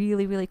some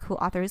really, really cool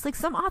authors, like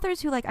some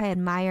authors who like I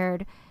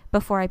admired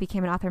before I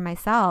became an author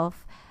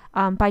myself,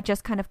 by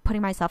just kind of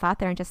putting myself out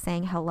there and just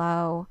saying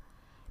hello,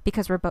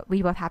 because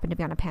we both happen to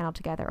be on a panel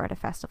together or at a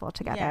festival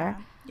together.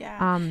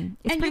 Yeah.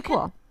 It's pretty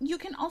cool. You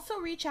can also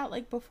reach out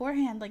like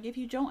beforehand, like if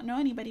you don't know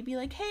anybody, be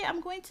like, hey, I'm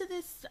going to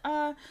this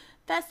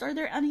fest. Are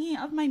there any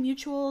of my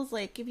mutuals?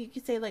 Like if you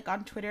could say like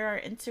on Twitter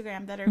or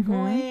Instagram that are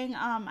going,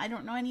 I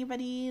don't know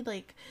anybody,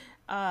 like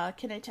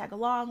can I tag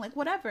along? Like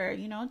whatever,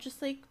 you know,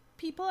 just like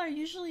people are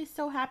usually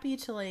so happy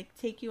to like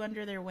take you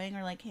under their wing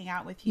or like hang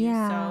out with you.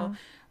 Yeah.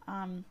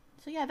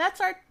 So yeah,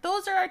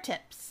 those are our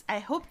tips. I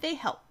hope they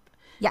help.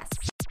 Yes.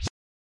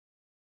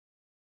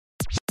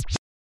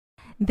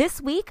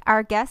 This week,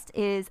 our guest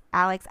is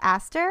Alex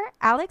Astor.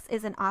 Alex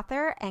is an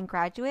author and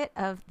graduate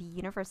of the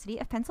University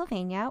of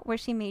Pennsylvania, where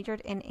she majored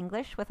in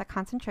English with a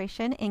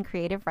concentration in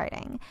creative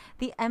writing.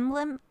 The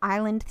Emblem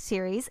Island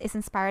series is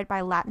inspired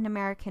by Latin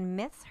American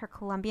myths her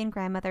Colombian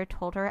grandmother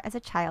told her as a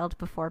child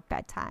before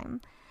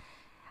bedtime.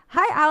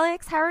 Hi,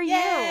 Alex. How are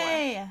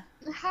Yay!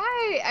 you?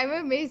 Hi, I'm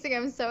amazing.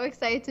 I'm so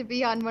excited to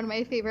be on one of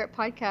my favorite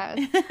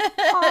podcasts.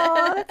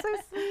 Oh, that's so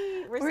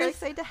sweet. We're so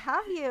excited to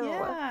have you.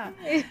 Yeah.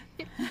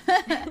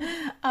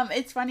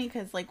 It's funny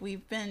because like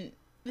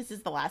this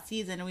is the last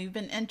season, and we've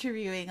been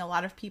interviewing a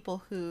lot of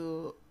people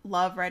who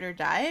love Ride or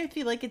Die. I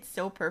feel like it's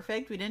so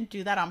perfect. We didn't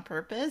do that on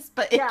purpose,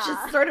 but it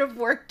just sort of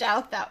worked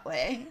out that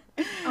way.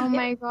 Oh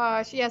my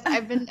gosh. Yes,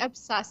 I've been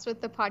obsessed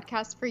with the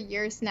podcast for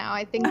years now.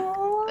 I think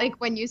like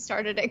when you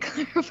started it,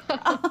 Clarabelle.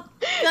 Oh,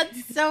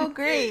 that's so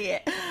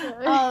great.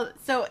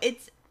 So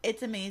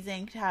it's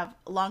amazing to have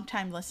a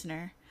longtime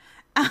listener.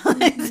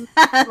 Alex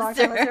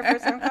Long-time listener,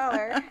 first-time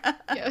caller.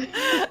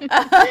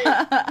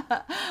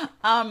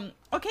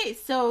 Okay,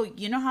 so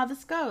you know how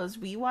this goes.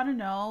 We want to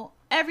know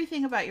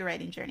everything about your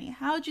writing journey.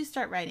 How'd you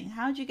start writing?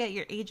 How'd you get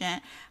your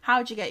agent?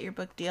 How'd you get your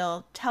book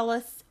deal? Tell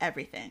us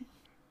everything.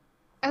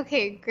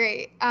 Okay,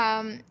 great.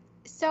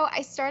 So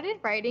I started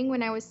writing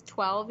when I was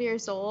 12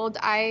 years old.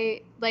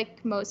 I,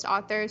 like most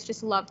authors,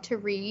 just love to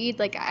read.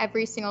 Like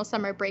every single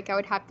summer break, I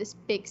would have this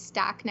big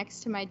stack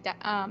next to my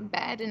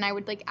bed, and I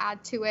would like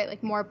add to it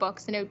like more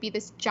books, and it would be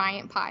this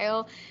giant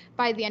pile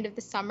by the end of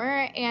the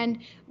summer. And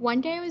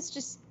one day I was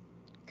just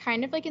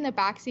kind of like in the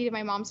backseat of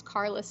my mom's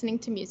car listening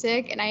to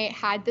music, and I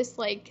had this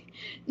like,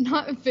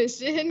 not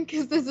vision,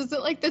 because this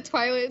isn't like the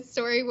Twilight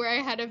story where I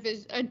had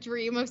a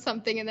dream of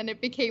something and then it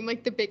became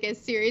like the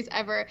biggest series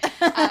ever.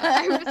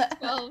 I was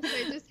 12, so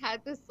I just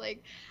had this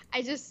like,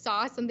 I just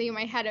saw something in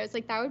my head. I was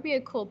like, that would be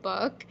a cool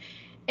book.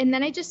 And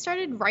then I just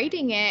started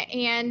writing it,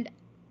 and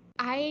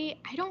I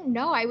don't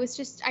know. I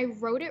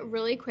wrote it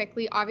really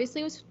quickly.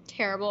 Obviously, it was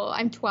terrible.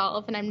 I'm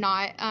 12 and I'm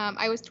not,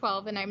 I was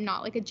 12 and I'm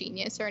not like a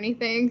genius or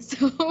anything.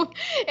 So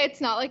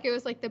it's not like it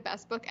was like the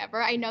best book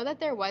ever. I know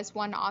that there was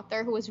one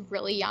author who was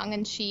really young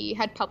and she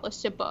had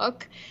published a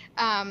book,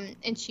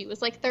 and she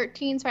was like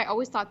 13. So I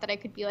always thought that I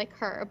could be like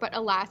her, but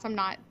alas, I'm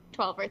not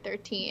 12 or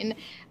 13.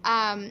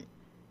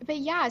 But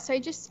yeah, so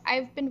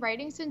I've been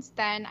writing since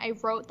then. I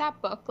wrote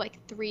that book like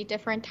 3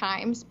 different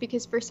times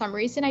because for some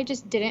reason I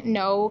just didn't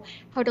know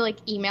how to like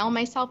email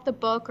myself the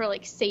book or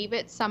like save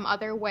it some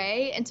other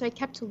way. And so I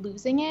kept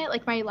losing it.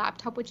 Like my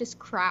laptop would just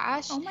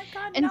crash. Oh my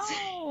God, And so,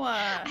 no.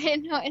 I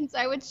know, and so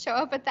I would show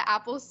up at the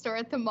Apple store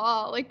at the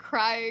mall, like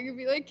crying and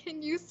be like,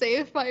 "Can you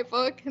save my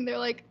book?" And they're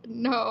like,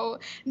 "No."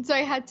 And so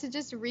I had to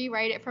just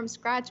rewrite it from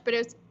scratch. But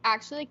it was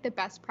actually like the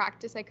best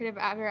practice I could have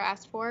ever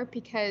asked for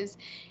because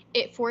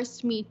it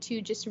forced me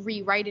to just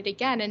rewrite it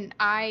again. And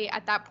I,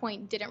 at that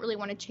point, didn't really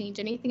want to change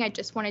anything. I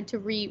just wanted to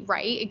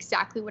rewrite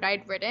exactly what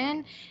I'd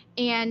written.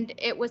 And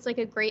it was like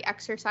a great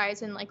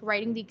exercise in like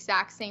writing the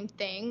exact same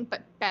thing,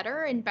 but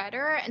better and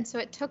better. And so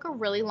it took a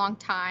really long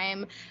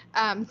time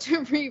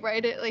to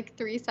rewrite it like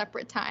 3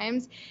 separate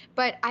times.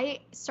 But I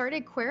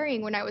started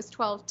querying when I was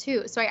 12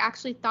 too. So I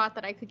actually thought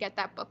that I could get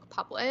that book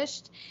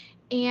published.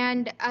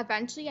 And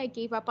eventually I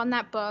gave up on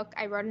that book.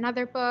 I wrote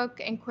another book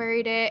and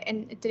queried it,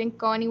 and it didn't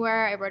go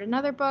anywhere. I wrote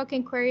another book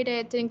and queried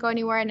it, didn't go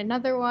anywhere, and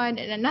another one,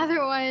 and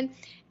another one.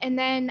 And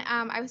then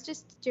I was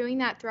just doing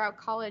that throughout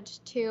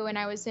college too, and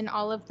I was in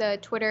all of the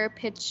Twitter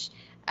pitch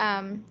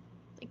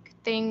like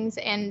things,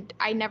 and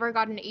I never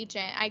got an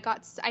agent.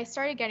 I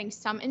started getting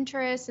some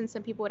interest, and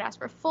some people would ask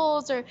for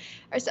fulls or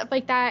stuff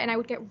like that, and I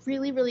would get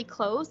really, really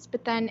close,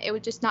 but then it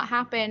would just not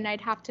happen.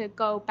 I'd have to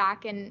go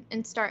back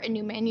and start a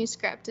new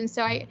manuscript. And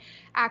so I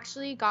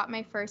actually got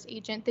my first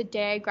agent the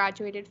day I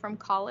graduated from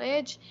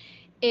college.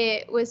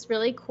 It was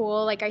really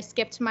cool. Like I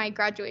skipped my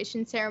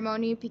graduation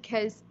ceremony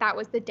because that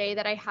was the day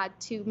that I had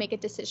to make a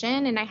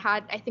decision, and I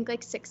had I think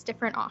like 6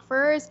 different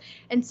offers.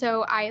 And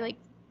so I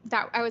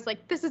was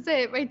like, this is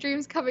it. My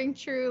dream's coming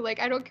true.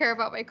 Like, I don't care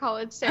about my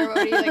college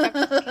ceremony. Like,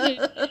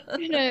 I'm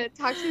gonna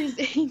talk to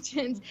these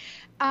agents.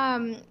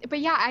 But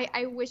yeah,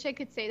 I wish I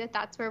could say that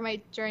that's where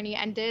my journey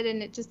ended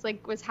and it just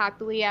like was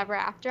happily ever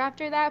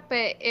after that,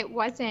 but it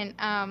wasn't.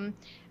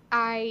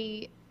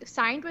 I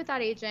signed with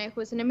that agent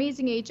who was an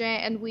amazing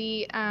agent, and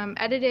we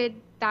edited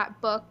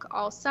that book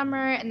all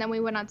summer, and then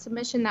we went on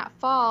submission that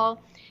fall,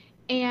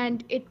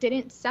 and it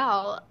didn't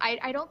sell.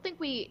 I don't think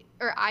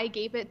I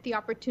gave it the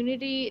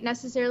opportunity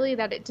necessarily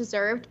that it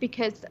deserved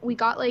because we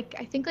got like,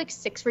 I think like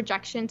 6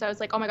 rejections. I was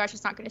like, oh my gosh,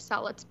 it's not going to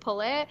sell. Let's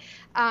pull it.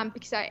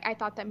 Because I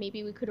thought that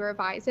maybe we could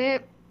revise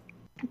it.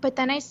 But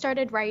then I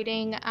started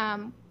writing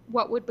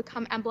what would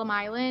become Emblem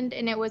Island,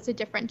 and it was a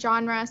different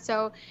genre.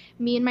 So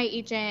me and my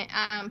agent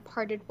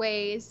parted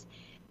ways.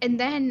 And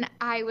then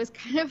I was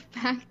kind of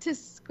back to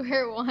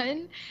square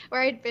one where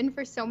I'd been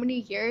for so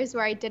many years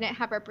where I didn't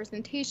have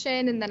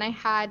representation. And then I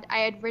had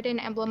written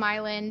Emblem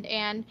Island,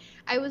 and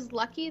I was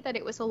lucky that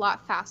it was a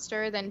lot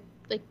faster than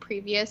like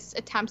previous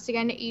attempts to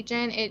get an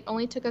agent. It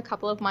only took a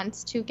couple of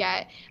months to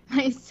get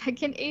my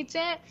second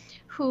agent,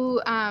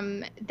 who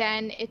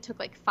then it took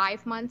like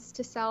 5 months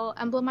to sell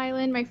Emblem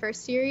Island, my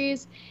first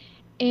series.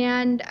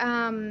 And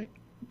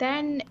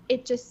then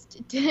it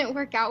just didn't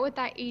work out with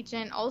that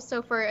agent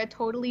also for a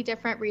totally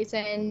different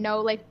reason. No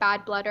like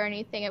bad blood or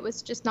anything. It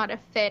was just not a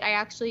fit. I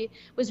actually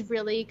was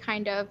really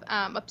kind of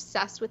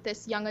obsessed with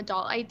this young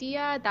adult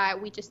idea that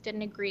we just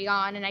didn't agree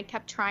on, and I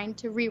kept trying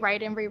to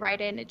rewrite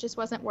it and it just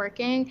wasn't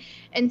working.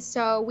 And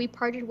so we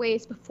parted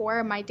ways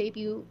before my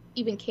debut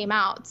even came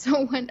out.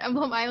 So when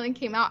Emblem Island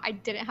came out, I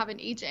didn't have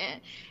an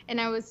agent, and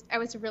I was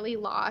really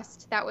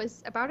lost. That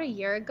was about a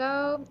year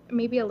ago,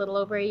 maybe a little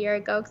over a year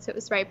ago, because it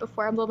was right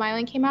before Emblem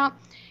Island came out.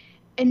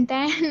 And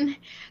then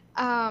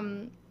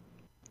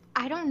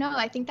I don't know,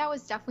 I think that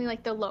was definitely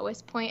like the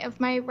lowest point of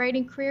my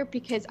writing career,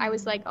 because I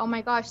was like, oh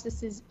my gosh,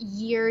 this is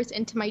years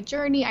into my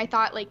journey. I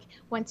thought like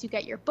once you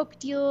get your book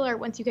deal or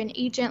once you get an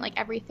agent, like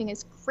everything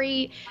is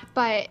great,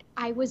 but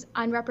I was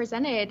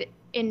unrepresented.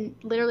 In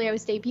literally I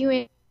was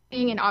debuting,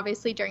 and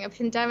obviously during a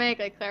pandemic,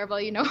 like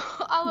Clarabelle, you know,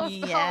 all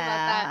about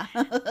that.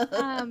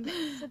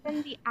 So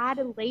then the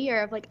added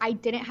layer of like, I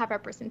didn't have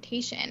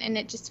representation, and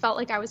it just felt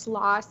like I was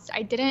lost.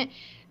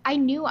 I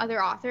knew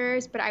other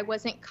authors, but I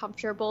wasn't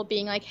comfortable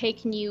being like, hey,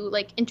 can you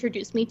like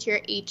introduce me to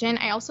your agent?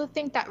 I also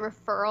think that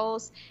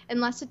referrals,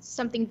 unless it's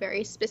something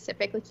very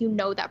specific, like you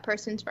know that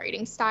person's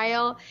writing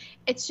style,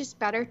 it's just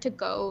better to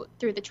go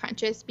through the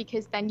trenches,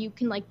 because then you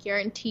can like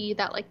guarantee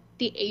that like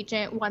the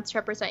agent wants to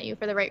represent you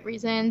for the right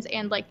reasons,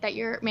 and like that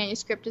your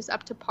manuscript is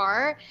up to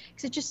par,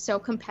 because it's just so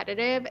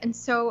competitive. And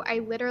so I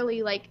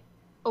literally like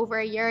over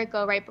a year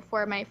ago, right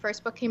before my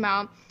first book came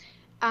out,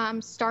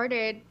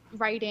 started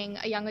writing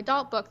a young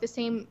adult book, the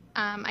same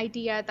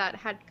idea that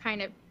had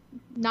kind of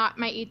not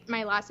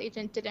my last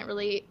agent didn't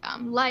really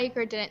like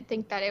or didn't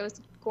think that it was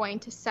going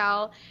to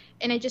sell.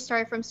 And I just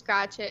started from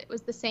scratch. It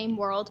was the same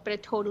world, but a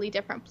totally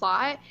different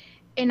plot.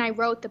 And I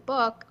wrote the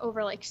book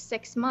over like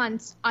 6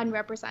 months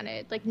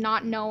unrepresented, like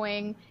not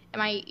knowing, am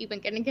I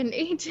even going to get an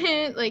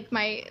agent? Like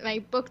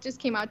my book just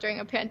came out during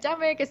a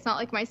pandemic. It's not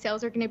like my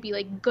sales are going to be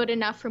like good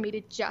enough for me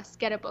to just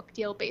get a book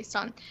deal based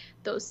on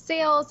those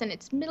sales, and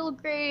it's middle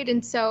grade.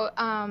 And so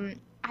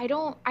I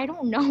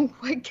don't know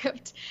what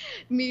kept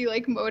me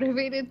like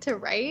motivated to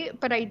write,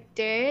 but I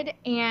did.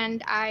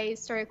 And I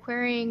started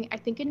querying, I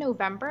think in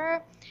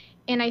November.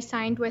 and I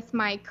signed with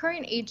my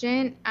current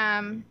agent,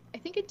 I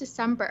think in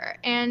December.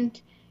 And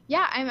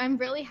yeah, I'm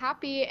really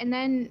happy. And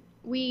then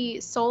we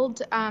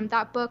sold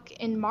that book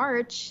in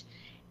March,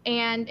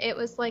 and it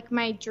was like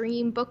my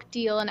dream book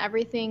deal, and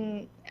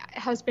everything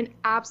has been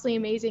absolutely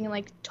amazing and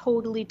like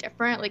totally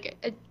different, like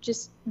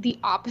just the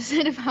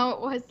opposite of how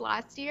it was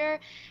last year.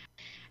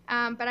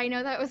 But I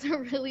know that was a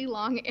really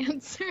long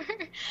answer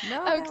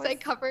No, because I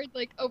covered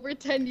like over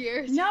 10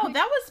 years. No,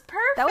 that was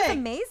perfect. that was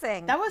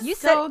amazing. That was You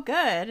so said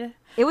good.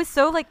 it was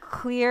so like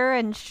clear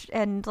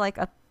and like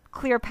a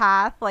clear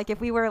path. Like if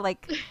we were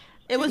like,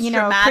 It was you know,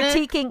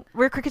 dramatic.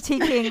 we're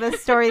critiquing the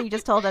story you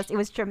just told us. It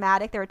was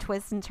dramatic. There were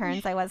twists and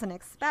turns I wasn't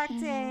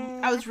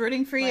expecting. I was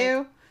rooting for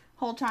you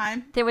whole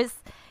time. There was,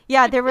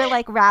 yeah, there were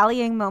like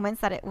rallying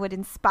moments that it would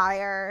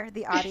inspire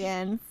the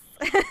audience.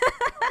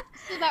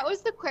 So that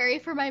was the query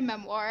for my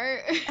memoir.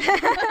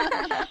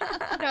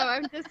 No,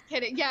 I'm just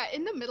kidding. Yeah,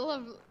 in the middle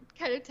of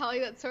kind of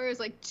telling that story, I was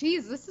like,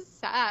 geez, this is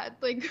sad.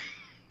 Like,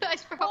 I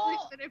probably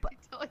shouldn't be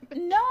telling this.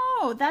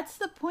 No, that's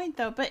the point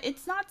though. But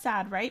it's not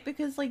sad, right?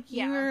 Because like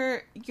Yeah.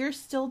 you're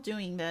still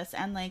doing this,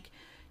 and like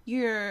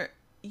you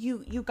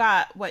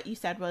got what you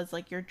said was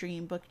like your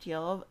dream book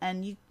deal,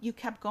 and you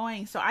kept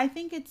going. So I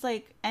think it's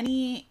like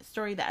any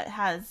story that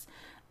has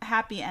a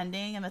happy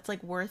ending and that's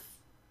like worth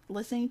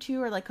listening to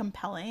or like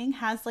compelling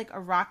has like a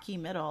rocky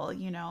middle,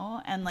 you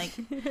know, and like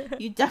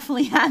you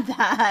definitely had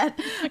that.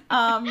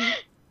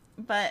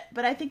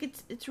 But I think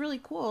it's really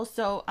cool.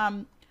 So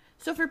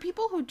so for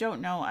people who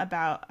don't know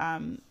about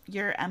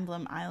your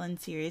Emblem Island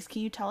series,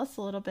 can you tell us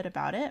a little bit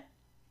about it?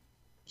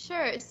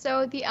 Sure.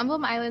 So the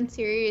Emblem Island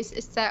series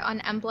is set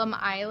on Emblem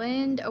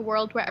Island, a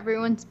world where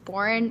everyone's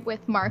born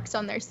with marks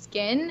on their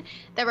skin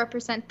that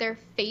represent their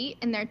fate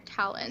and their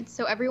talents.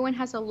 So everyone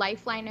has a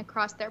lifeline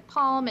across their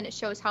palm, and it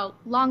shows how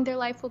long their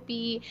life will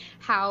be,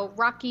 how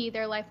rocky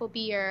their life will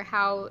be, or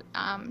how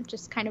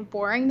just kind of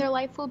boring their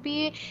life will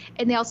be.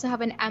 And they also have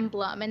an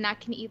emblem, and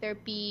that can either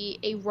be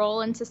a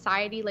role in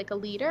society, like a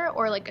leader,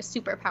 or like a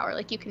superpower,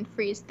 like you can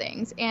freeze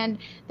things. And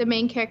the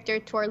main character,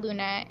 Tor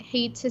Luna,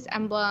 hates his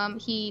emblem.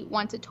 He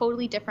wants a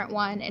totally different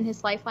one, and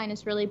his lifeline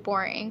is really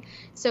boring.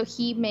 So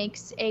he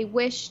makes a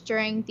wish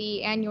during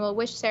the annual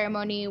wish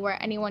ceremony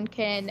where anyone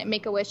can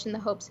make a wish in the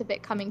hopes of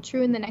it coming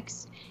true in the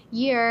next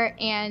year.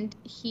 And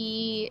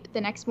he,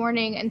 the next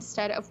morning,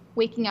 instead of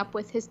waking up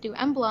with his new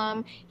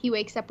emblem, he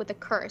wakes up with a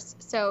curse.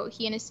 So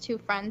he and his two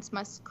friends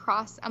must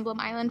cross Emblem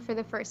Island for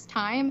the first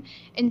time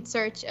in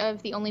search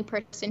of the only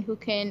person who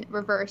can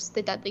reverse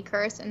the deadly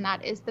curse, and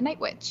that is the Night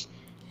Witch.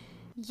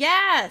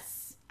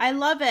 Yes, I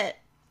love it.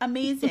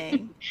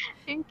 Amazing.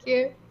 Thank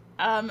you.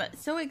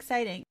 So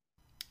exciting.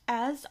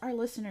 As our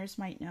listeners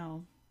might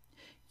know,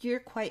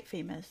 you're quite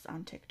famous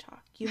on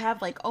TikTok. You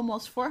have like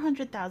almost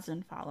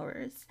 400,000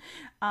 followers,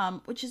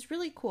 which is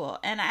really cool.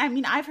 And I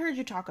mean, I've heard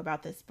you talk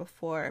about this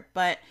before,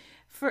 but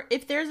for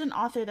if there's an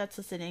author that's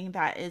listening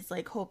that is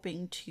like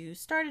hoping to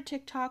start a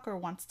TikTok or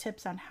wants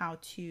tips on how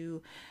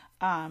to,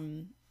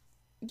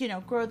 you know,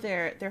 grow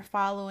their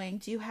following,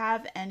 do you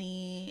have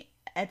any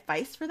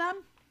advice for them?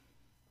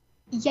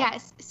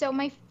 Yes. So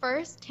my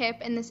first tip,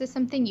 and this is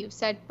something you've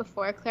said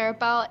before,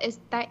 Clarabelle, is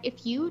that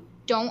if you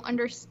don't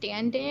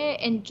understand it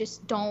and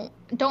just don't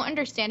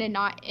understand it,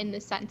 not in the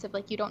sense of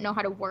like you don't know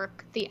how to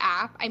work the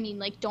app. I mean,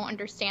 like, don't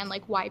understand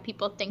like why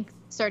people think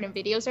certain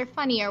videos are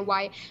funny or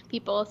why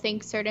people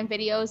think certain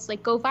videos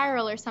like go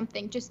viral or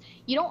something. Just,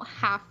 you don't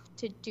have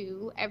to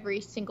do every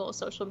single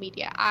social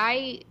media.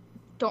 I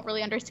don't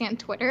really understand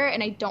Twitter,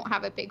 and I don't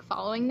have a big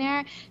following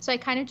there. So I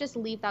kind of just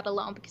leave that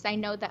alone because I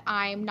know that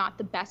I'm not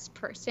the best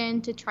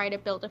person to try to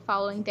build a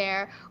following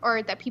there,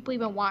 or that people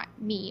even want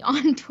me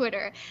on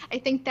Twitter. I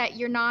think that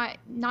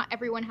not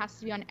everyone has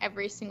to be on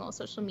every single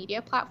social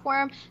media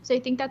platform. So I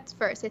think that's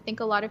first. I think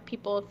a lot of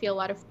people feel a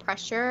lot of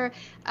pressure,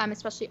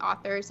 especially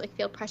authors, like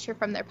feel pressure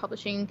from their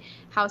publishing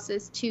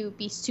houses to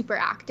be super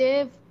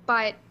active.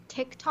 But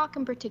TikTok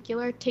in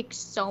particular takes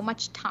so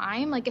much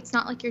time. Like, it's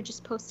not like you're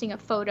just posting a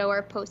photo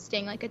or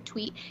posting like a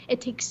tweet. It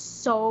takes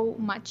so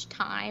much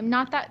time.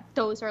 Not that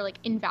those are like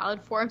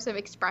invalid forms of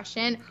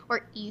expression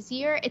or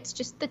easier. It's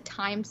just the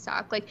time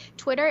suck. Like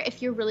Twitter,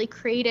 if you're really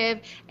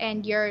creative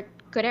and you're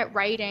good at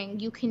writing,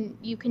 you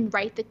can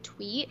write the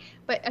tweet.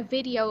 But a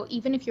video,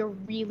 even if you're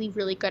really,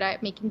 really good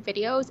at making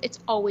videos, it's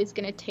always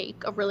going to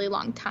take a really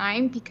long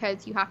time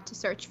because you have to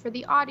search for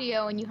the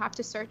audio and you have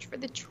to search for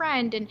the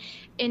trend.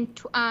 And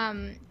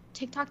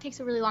TikTok takes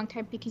a really long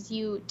time because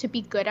to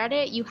be good at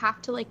it, you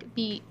have to like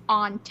be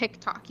on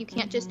TikTok. You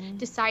can't just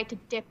decide to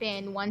dip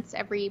in once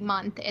every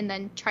month and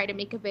then try to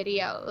make a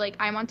video. Like,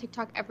 I'm on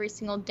TikTok every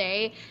single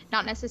day,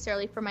 not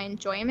necessarily for my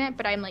enjoyment,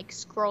 but I'm like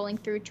scrolling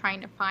through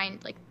trying to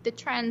find like the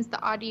trends, the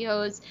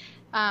audios,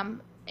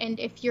 And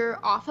if you're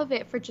off of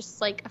it for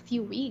just like a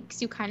few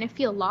weeks, you kind of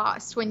feel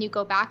lost when you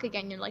go back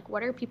again. You're like,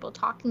 what are people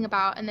talking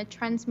about? And the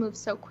trends move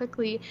so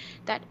quickly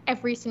that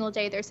every single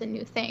day there's a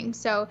new thing.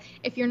 So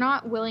if you're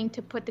not willing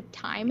to put the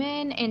time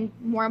in, and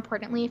more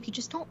importantly, if you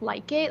just don't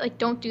like it, like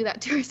don't do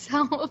that to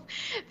yourself,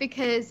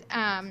 because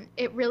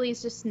it really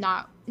is just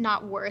not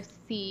worth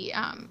the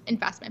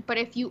investment. But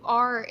if you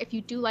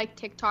do like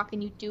TikTok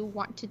and you do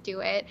want to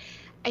do it,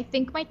 I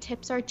think my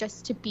tips are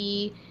just to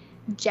be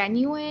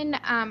genuine.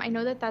 I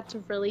know that that's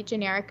really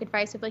generic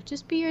advice of like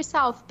just be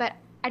yourself, but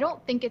I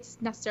don't think it's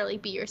necessarily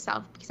be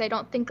yourself, because I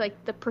don't think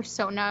like the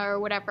persona or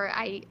whatever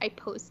I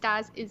post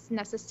as is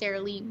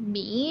necessarily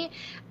me,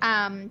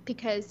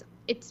 because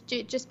it's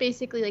just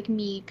basically like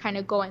me kind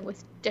of going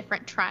with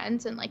different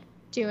trends and like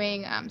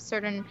doing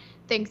certain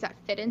things that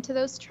fit into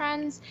those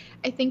trends.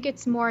 I think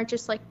it's more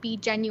just like be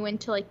genuine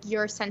to like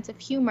your sense of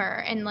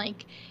humor and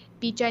like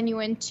be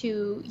genuine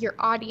to your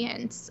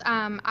audience.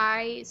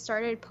 I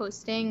started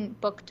posting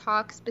book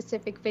talk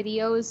specific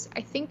videos,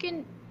 I think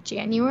in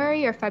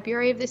January or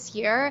February of this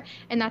year,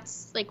 and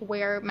that's like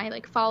where my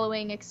like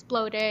following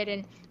exploded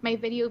and my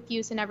video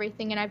views and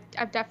everything. And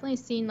I've definitely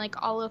seen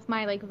like all of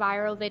my like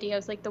viral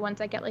videos, like the ones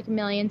that get like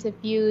millions of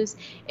views.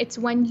 It's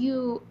when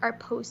you are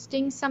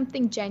posting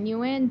something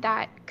genuine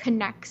that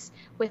connects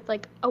with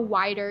like a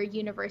wider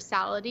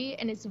universality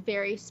and is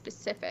very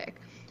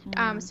specific.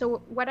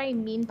 So what I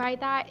mean by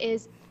that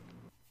is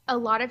a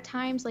lot of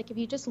times, like if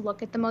you just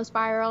look at the most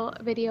viral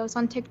videos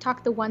on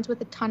TikTok, the ones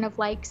with a ton of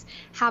likes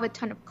have a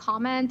ton of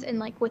comments, and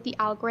like with the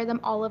algorithm,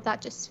 all of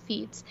that just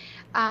feeds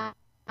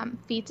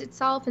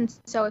itself. And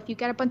so if you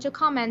get a bunch of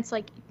comments,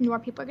 like more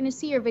people are going to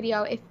see your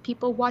video. If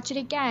people watch it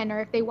again,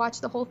 or if they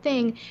watch the whole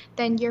thing,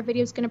 then your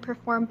video is going to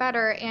perform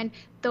better. And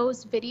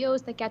those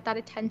videos that get that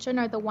attention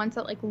are the ones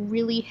that like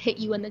really hit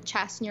you in the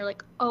chest, and you're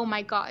like, oh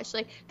my gosh,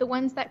 like the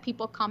ones that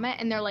people comment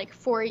and they're like,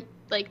 for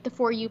like the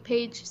For You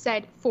page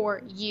said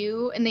for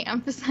you, and they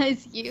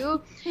emphasize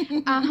you.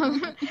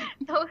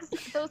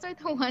 Those are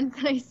the ones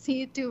that I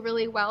see do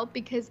really well,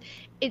 because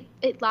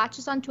it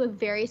latches onto a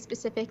very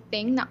specific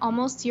thing that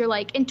almost you're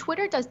like, and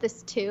Twitter does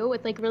this too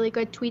with like really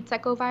good tweets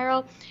that go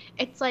viral.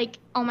 It's like,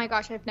 oh my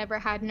gosh, I've never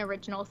had an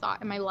original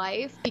thought in my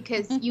life,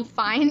 because you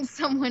find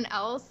someone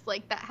else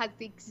like that has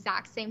the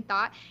exact same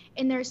thought.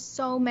 And there's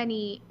so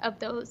many of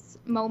those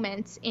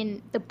moments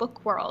in the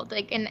book world,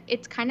 like, and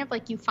it's kind of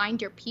like you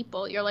find your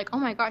people. You're like, oh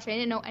my gosh, I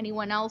didn't know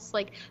anyone else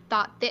like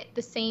thought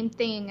the same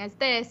thing as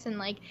this. And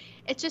like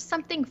it's just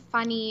something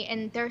funny.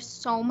 And there's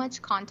so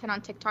much content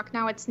on TikTok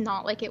now. It's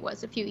not like it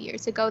was a few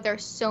years ago.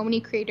 There's so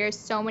many creators,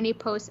 so many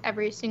posts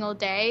every single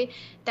day,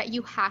 that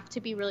you have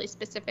to be really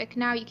specific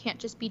now. You can't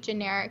just be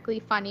generically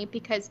funny,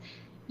 because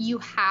you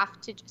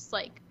have to just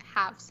like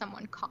have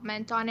someone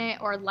comment on it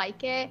or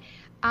like it.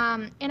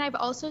 And I've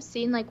also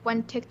seen like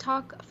when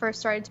TikTok first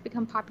started to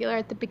become popular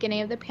at the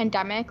beginning of the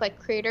pandemic, like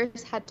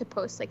creators had to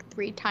post like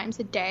 3 times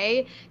a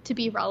day to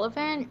be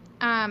relevant.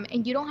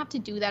 And you don't have to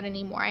do that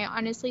anymore. I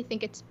honestly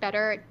think it's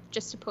better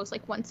just to post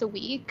like once a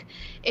week,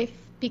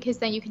 because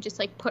then you can just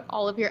like put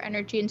all of your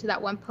energy into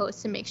that one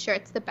post and make sure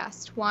it's the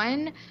best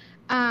one.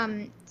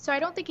 So I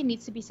don't think it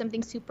needs to be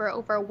something super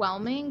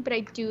overwhelming, but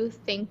I do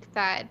think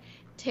that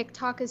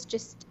TikTok is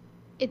just,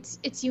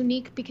 it's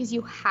unique because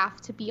you have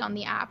to be on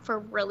the app for a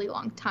really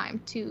long time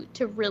to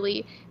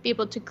really be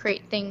able to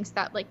create things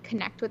that like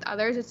connect with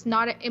others. It's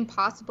not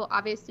impossible.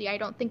 Obviously, I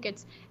don't think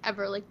it's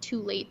ever like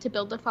too late to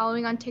build a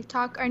following on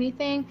TikTok or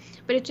anything,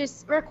 but it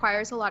just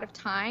requires a lot of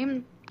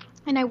time.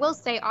 And I will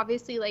say,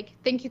 obviously, like,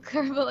 thank you,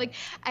 Claire, but like,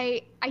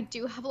 I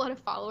do have a lot of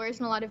followers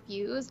and a lot of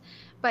views,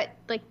 but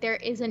like, there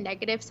is a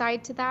negative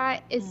side to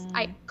that.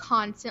 I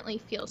constantly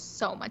feel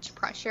so much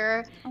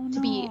pressure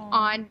to be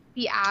on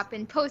the app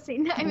and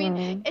posting. I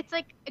mean, it's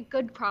like a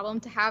good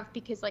problem to have,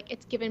 because like,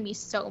 it's given me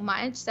so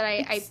much that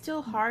it's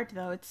still hard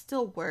though. It's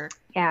still work.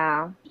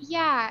 Yeah.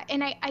 Yeah.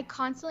 And I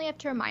constantly have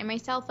to remind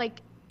myself,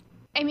 like,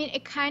 I mean,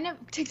 it kind of,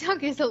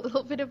 TikTok is a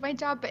little bit of my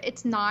job, but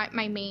it's not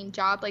my main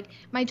job. Like,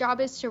 my job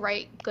is to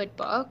write good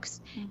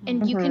books,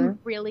 and you can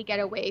really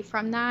get away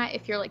from that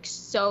if you're like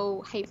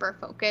so hyper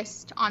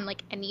focused on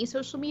like any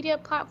social media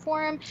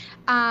platform.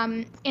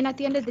 And at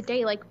the end of the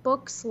day, like,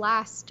 books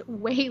last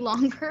way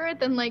longer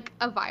than like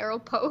a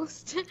viral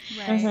post.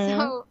 Right.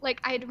 So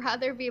like, I'd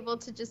rather be able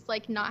to just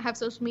like not have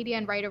social media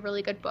and write a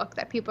really good book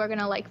that people are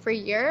gonna like for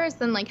years,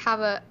 than like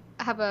have a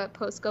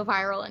post go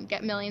viral and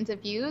get millions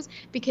of views,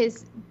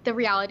 because the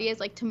reality is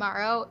like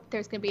tomorrow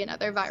there's going to be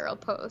another viral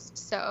post.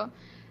 So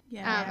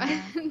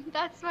yeah,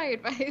 that's my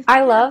advice.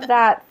 I love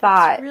that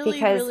thought, really,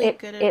 because really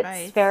good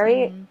advice. It's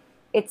very,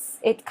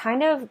 it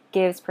kind of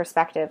gives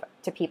perspective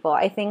to people.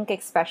 I think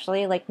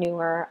especially like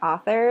newer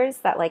authors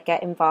that like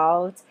get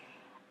involved,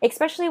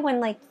 especially when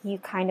like you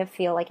kind of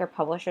feel like your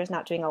publisher's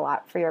not doing a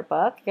lot for your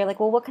book. You're like,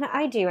 well, what can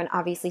I do? And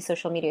obviously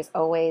social media is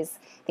always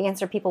the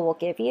answer people will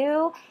give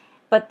you.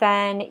 But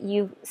then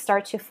you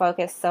start to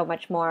focus so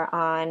much more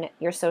on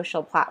your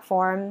social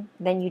platform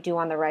than you do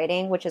on the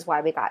writing, which is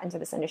why we got into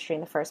this industry in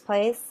the first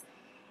place.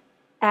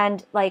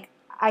 And like,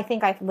 I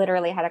think I've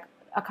literally had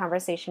a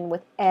conversation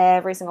with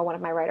every single one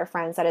of my writer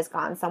friends that has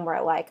gone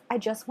somewhere like, I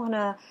just want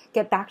to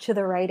get back to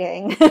the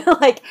writing,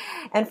 like,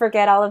 and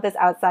forget all of this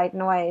outside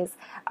noise.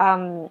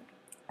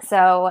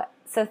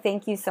 So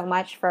thank you so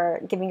much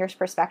for giving your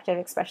perspective,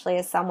 especially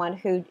as someone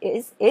who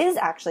is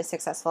actually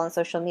successful on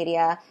social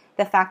media.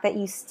 The fact that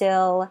you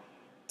still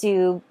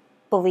do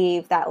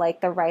believe that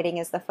like the writing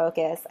is the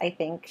focus, I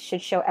think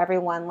should show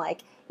everyone,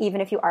 like,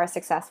 even if you are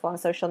successful on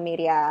social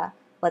media,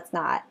 let's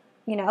not,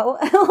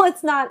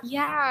 let's not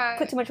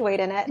put too much weight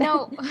in it.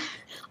 No.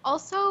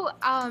 Also,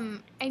 I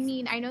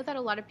mean, I know that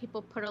a lot of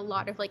people put a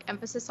lot of like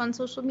emphasis on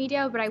social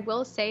media, but I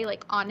will say,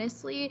 like,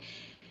 honestly,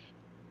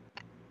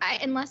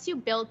 unless you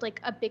build like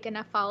a big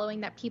enough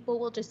following that people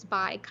will just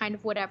buy kind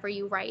of whatever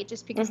you write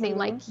just because they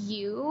like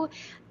you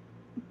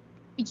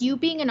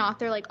being an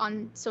author like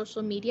on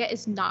social media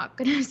is not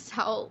going to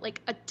sell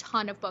like a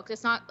ton of books.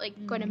 It's not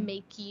like going to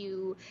make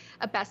you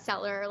a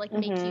bestseller, like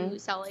make you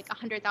sell like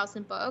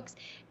 100,000 books.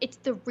 It's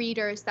the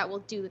readers that will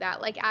do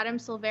that. Like Adam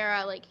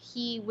Silvera, like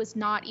he was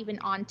not even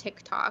on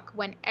TikTok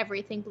when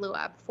everything blew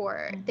up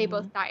for They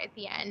Both Die at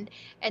the End.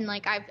 And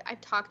like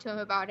I've talked to him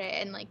about it,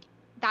 and like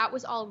that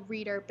was all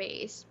reader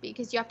based,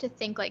 because you have to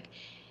think like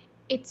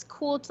it's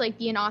cool to like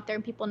be an author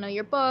and people know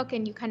your book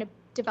and you kind of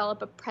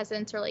develop a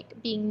presence or like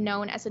being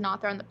known as an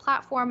author on the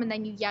platform, and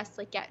then you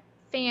like get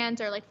fans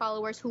or like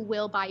followers who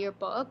will buy your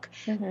book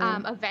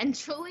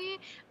eventually.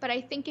 But I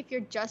think if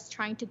you're just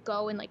trying to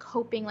go and like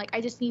hoping like I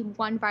just need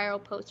one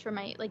viral post for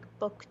my like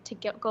book to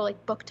go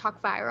like book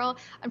talk viral,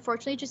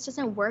 unfortunately it just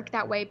doesn't work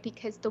that way,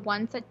 because the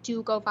ones that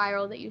do go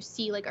viral that you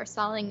see like are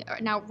selling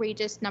an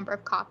outrageous number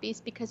of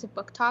copies because of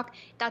book talk,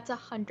 that's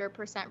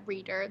 100%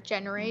 reader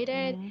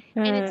generated.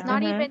 And it's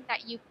not even that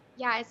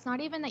it's not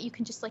even that you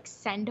can just like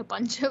send a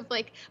bunch of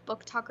like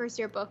book talkers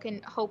your book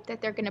and hope that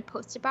they're going to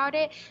post about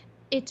it.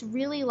 It's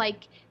really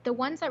like the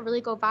ones that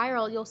really go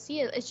viral, you'll see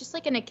it's just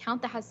like an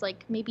account that has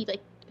like maybe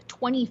like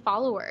 20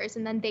 followers,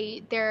 and then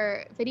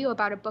their video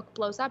about a book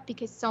blows up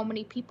because so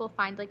many people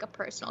find like a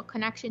personal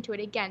connection to it.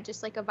 Again,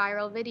 just like a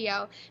viral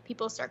video,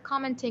 people start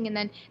commenting, and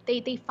then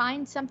they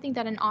find something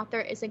that an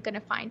author isn't going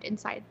to find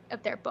inside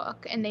of their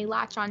book, and they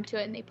latch onto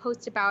it and they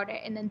post about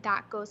it, and then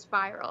that goes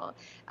viral.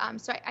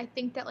 So I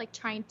think that like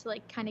trying to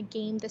like kind of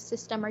game the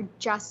system or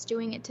just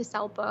doing it to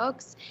sell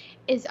books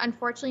is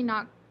unfortunately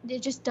not,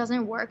 it just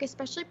doesn't work,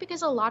 especially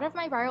because a lot of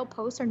my viral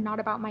posts are not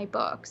about my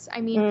books. I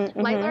mean,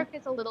 Lightlark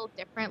is a little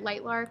different.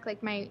 Lightlark,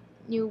 like my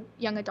new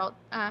young adult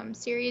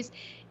series,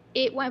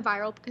 it went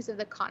viral because of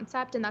the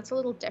concept, and that's a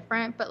little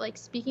different. But like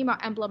speaking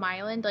about Emblem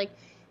Island, like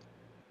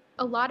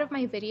a lot of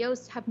my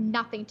videos have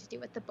nothing to do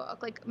with the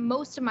book. Like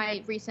most of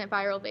my recent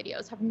viral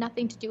videos have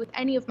nothing to do with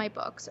any of my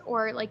books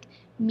or like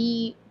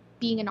me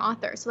being an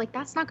author. So like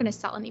that's not going to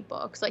sell any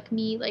books, like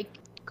me like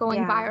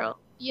going viral.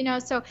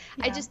 So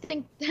I just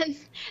think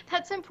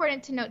that's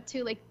important to note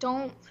too. Like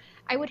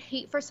I would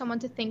hate for someone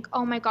to think,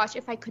 oh my gosh,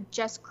 if I could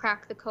just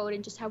crack the code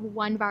and just have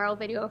one viral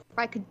video, if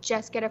I could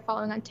just get a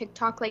following on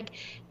TikTok, like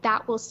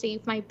that will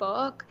save my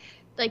book.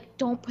 Like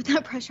don't put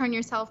that pressure on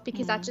yourself,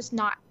 because that's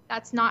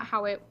not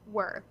how it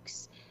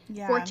works.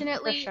 Yeah,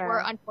 fortunately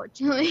or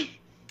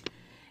unfortunately.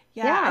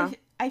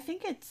 I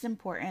think it's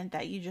important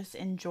that you just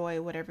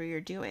enjoy whatever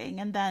you're doing,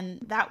 and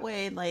then that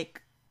way,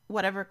 like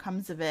whatever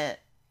comes of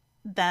it,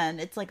 then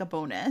it's like a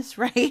bonus,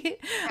 right?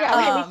 Yeah,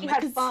 at least you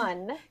had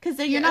fun. Because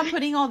then you're not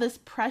putting all this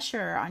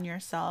pressure on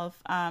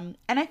yourself. And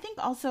I think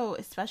also,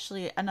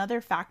 especially another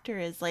factor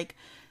is like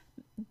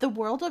the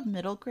world of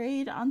middle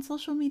grade on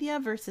social media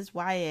versus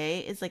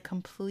YA is like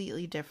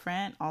completely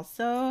different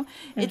also.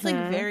 It's like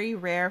very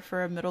rare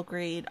for a middle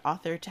grade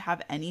author to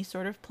have any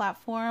sort of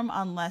platform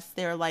unless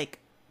they're like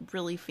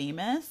really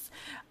famous.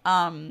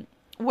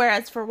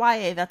 Whereas for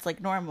YA, that's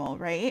like normal,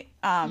 right?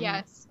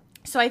 Yes.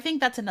 So I think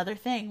that's another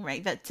thing,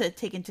 right, that to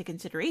take into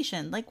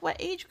consideration. Like, what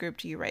age group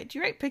do you write? Do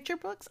you write picture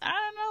books? I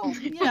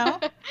don't know,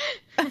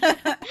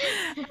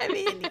 I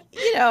mean,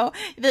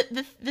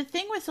 the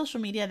thing with social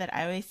media that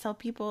I always tell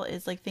people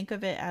is, like, think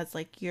of it as,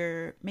 like,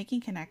 you're making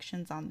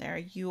connections on there.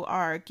 You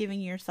are giving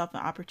yourself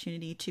an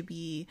opportunity to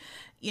be,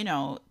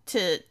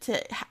 to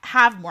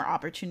have more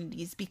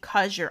opportunities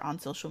because you're on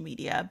social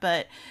media.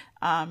 But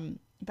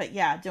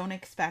yeah, don't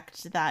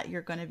expect that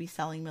you're going to be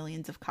selling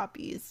millions of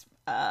copies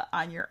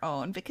on your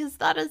own, because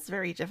that is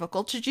very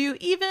difficult to do,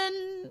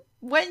 even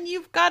when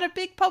you've got a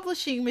big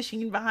publishing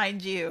machine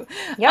behind you.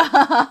 Yep.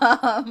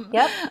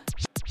 Yep.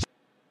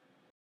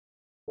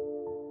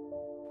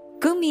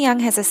 Gu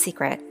Miyang has a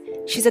secret.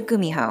 She's a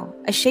gumiho,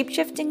 a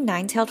shape-shifting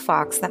nine-tailed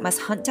fox that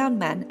must hunt down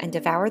men and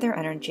devour their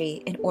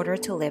energy in order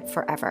to live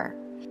forever.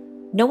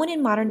 No one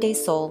in modern-day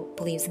Seoul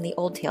believes in the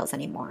old tales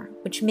anymore,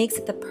 which makes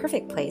it the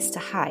perfect place to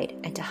hide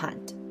and to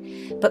hunt.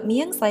 But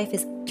Miyang's life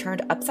is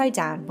turned upside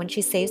down when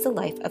she saves the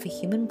life of a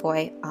human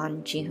boy,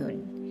 An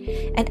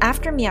Ji-hoon. And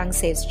after Miyang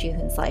saves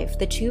Ji-hoon's life,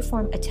 the two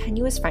form a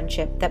tenuous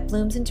friendship that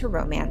blooms into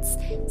romance,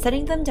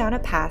 setting them down a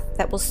path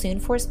that will soon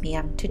force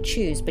Miyang to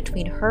choose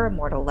between her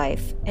immortal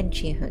life and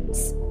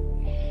Ji-hoon's.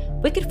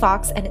 Wicked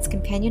Fox and its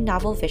companion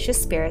novel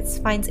Vicious Spirits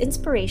finds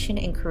inspiration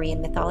in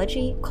Korean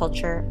mythology,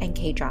 culture, and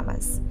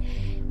K-dramas.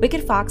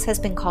 Wicked Fox has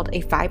been called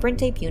a vibrant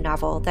debut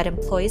novel that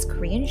employs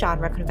Korean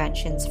genre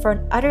conventions for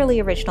an utterly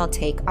original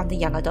take on the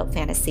young adult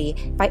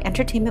fantasy by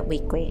Entertainment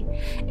Weekly,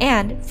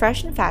 and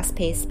fresh and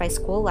fast-paced by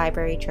School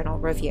Library Journal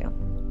Review.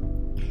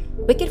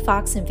 Wicked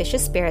Fox and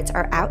Vicious Spirits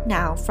are out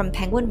now from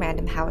Penguin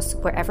Random House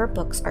wherever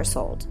books are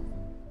sold.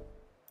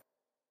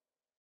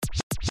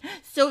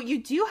 So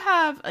you do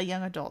have a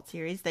young adult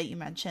series that you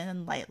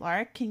mentioned,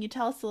 Lightlark. Can you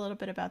tell us a little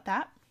bit about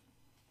that?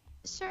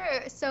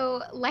 Sure.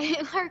 So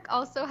Lightlark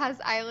also has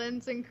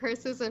Islands and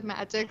Curses of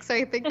Magic, so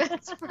I think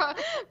that's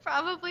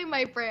probably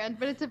my brand,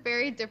 but it's a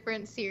very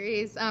different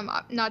series,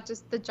 not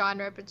just the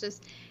genre, but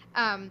just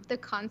the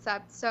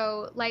concept.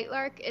 So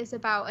Lightlark is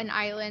about an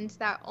island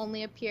that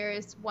only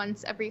appears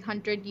once every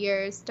 100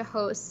 years to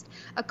host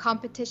a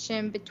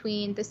competition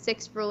between the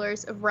 6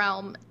 rulers of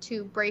Realm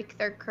to break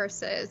their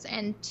curses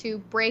and to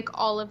break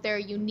all of their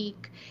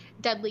unique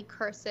deadly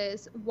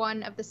curses.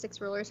 One of the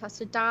 6 rulers has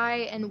to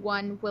die and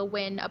one will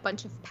win a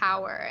bunch of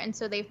power. And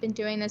so they've been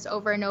doing this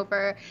over and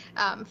over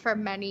for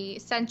many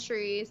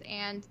centuries,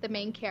 and the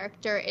main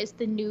character is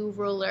the new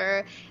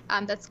ruler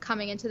that's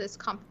coming into this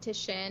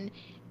competition.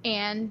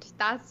 And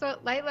that's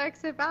what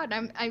Lightlark's about.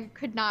 I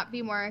could not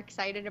be more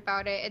excited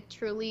about it. It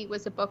truly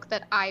was a book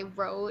that I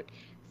wrote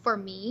for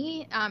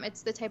me.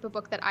 It's the type of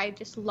book that I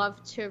just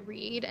love to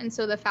read. And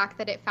so the fact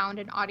that it found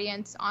an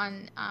audience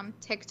on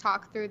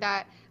TikTok through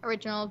that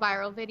original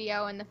viral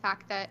video, and the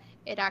fact that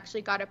it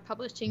actually got a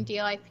publishing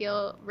deal, I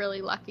feel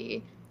really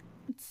lucky.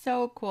 It's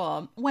so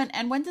cool. When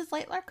does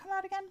Lightlark come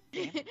out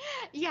again?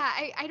 Yeah,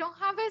 I don't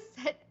have a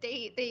set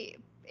date.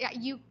 Yeah,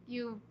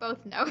 you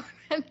both know.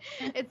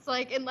 It's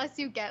like, unless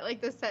you get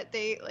like the set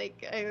date,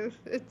 like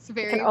it's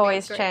very. It can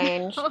always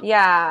change.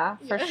 Yeah,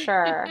 for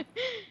sure.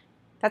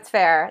 That's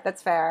fair.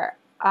 But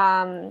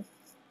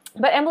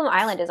Emblem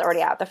Island is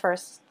already out, the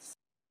first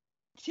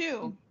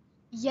 2.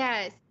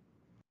 Yes.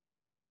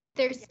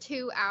 There's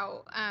 2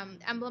 out.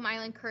 Emblem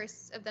Island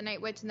Curse of the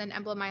Night Witch and then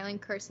Emblem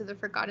Island Curse of the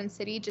Forgotten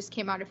City just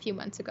came out a few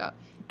months ago.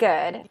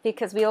 Good,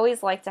 because we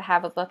always like to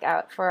have a book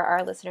out for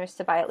our listeners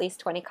to buy at least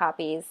 20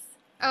 copies.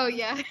 Oh,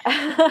 yeah. They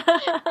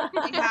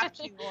have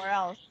to, or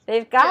else.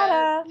 They've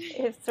gotta.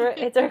 Yes.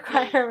 It's a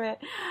requirement.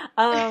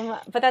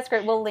 But that's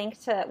great. We'll link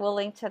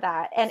to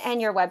that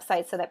and your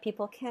website so that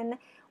people can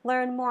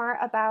learn more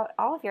about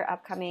all of your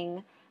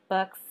upcoming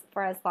books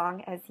for as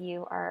long as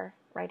you are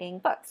writing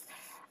books.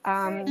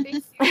 Thank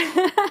you.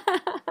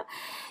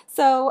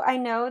 So I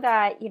know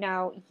that,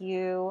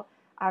 you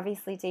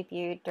obviously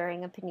debuted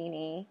during a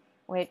Panini,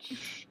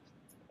 which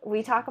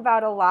we talk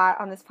about a lot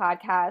on this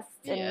podcast.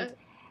 Yeah.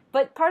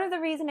 But part of the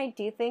reason I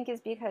do think is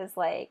because,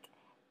 like,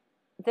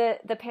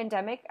 the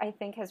pandemic, I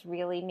think, has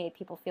really made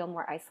people feel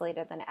more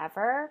isolated than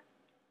ever.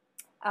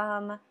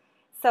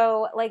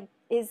 So, like,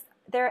 is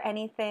there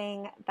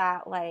anything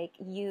that, like,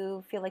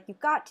 you feel like you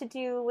got to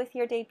do with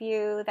your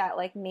debut that,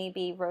 like,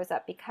 maybe rose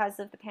up because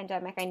of the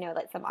pandemic? I know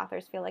that some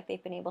authors feel like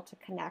they've been able to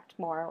connect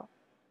more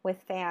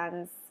with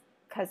fans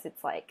because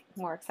it's, like,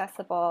 more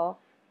accessible.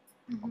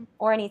 Mm-hmm.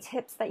 Or any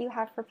tips that you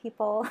have for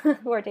people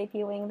who are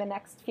debuting the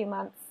next few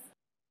months?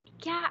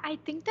 Yeah, I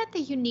think that the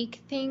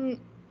unique thing,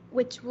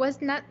 which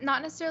was not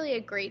necessarily a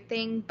great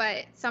thing,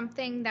 but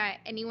something that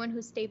anyone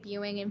who's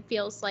debuting and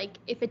feels like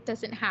if it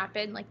doesn't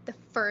happen, like the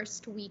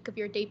first week of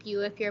your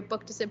debut, if your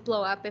book doesn't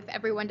blow up, if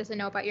everyone doesn't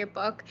know about your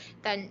book,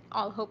 then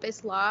all hope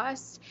is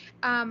lost.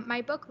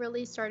 My book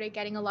really started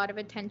getting a lot of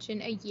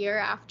attention a year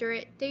after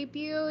it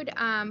debuted,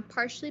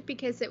 partially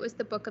because it was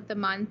the book of the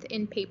month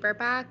in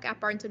paperback at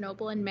Barnes &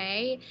 Noble in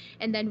May,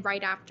 and then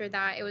right after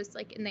that, it was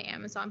like in the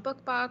Amazon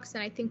book box,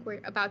 and I think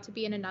we're about to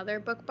be in another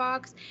book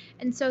box,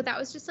 and so that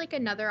was just like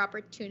another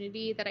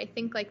opportunity that I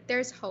think, like,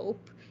 there's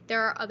hope.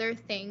 There are other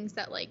things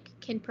that, like,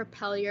 can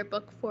propel your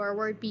book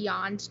forward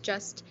beyond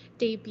just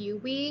debut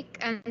week.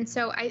 And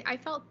so I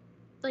felt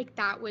like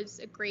that was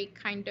a great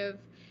kind of,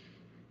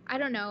 I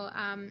don't know,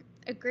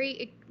 a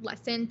great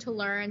lesson to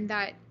learn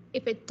that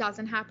if it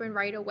doesn't happen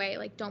right away,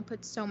 like, don't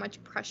put so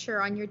much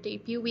pressure on your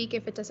debut week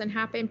if it doesn't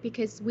happen,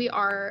 because we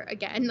are,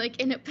 again,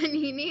 like, in a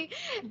Panini,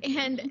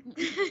 and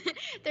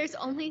there's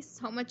only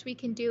so much we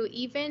can do.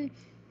 Even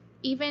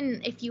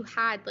if you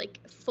had, like,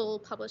 full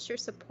publisher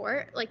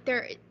support, like,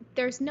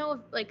 there's no,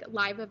 like,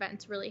 live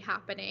events really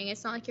happening.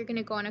 It's not like you're going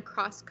to go on a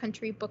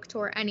cross-country book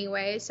tour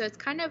anyway. So it's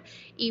kind of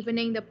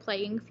evening the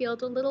playing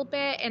field a little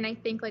bit. And I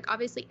think, like,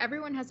 obviously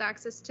everyone has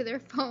access to their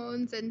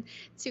phones and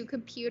to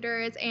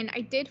computers. And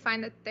I did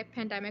find that the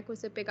pandemic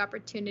was a big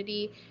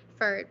opportunity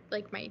for,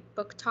 like, my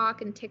book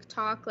talk and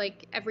TikTok,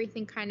 like,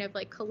 everything kind of,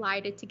 like,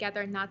 collided together,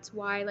 and that's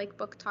why, like,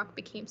 book talk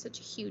became such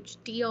a huge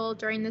deal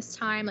during this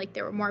time. Like,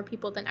 there were more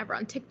people than ever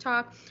on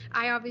TikTok.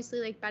 I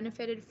obviously, like,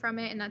 benefited from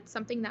it, and that's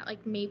something that,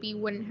 like, maybe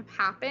wouldn't have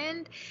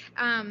happened.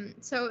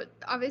 So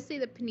obviously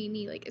the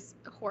Panini, like, is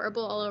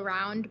horrible all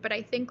around, but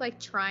I think,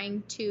 like,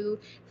 trying to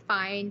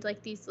find,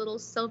 like, these little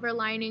silver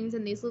linings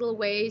and these little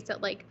ways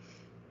that, like,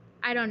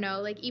 I don't know,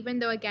 like even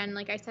though again,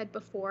 like I said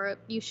before,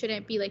 you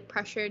shouldn't be like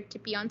pressured to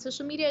be on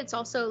social media, it's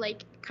also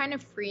like kind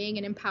of freeing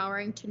and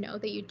empowering to know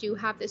that you do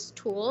have this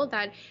tool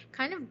that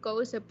kind of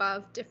goes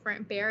above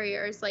different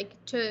barriers.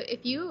 Like to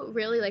if you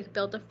really like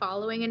build a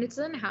following, and it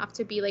doesn't have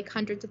to be like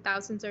hundreds of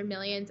thousands or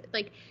millions,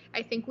 like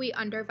I think we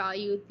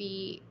undervalue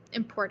the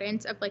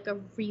importance of like a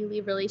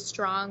really, really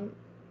strong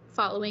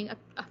following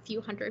a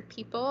few hundred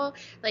people.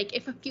 Like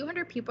if a few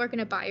hundred people are going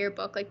to buy your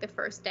book like the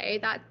first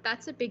day,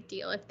 that's a big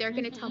deal. If they're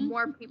going to tell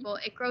more people,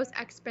 it grows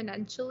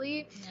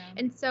exponentially. Yeah.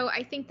 And so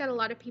I think that a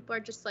lot of people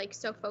are just like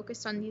so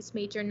focused on these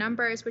major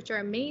numbers, which are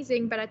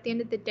amazing, but at the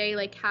end of the day,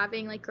 like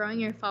having like growing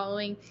your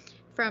following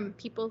from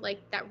people like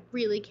that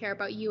really care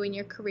about you and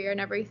your career and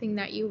everything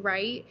that you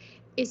write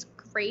is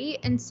great.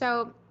 And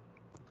so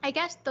I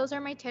guess those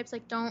are my tips.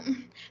 Like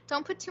don't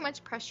put too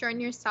much pressure on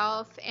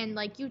yourself, and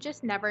like you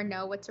just never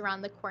know what's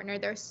around the corner.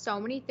 There's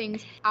so many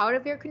things out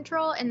of your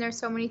control, and there's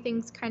so many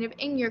things kind of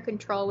in your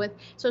control with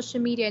social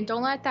media, and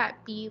don't let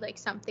that be like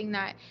something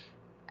that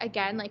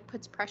again like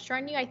puts pressure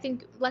on you. I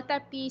think let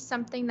that be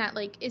something that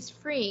like is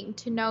freeing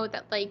to know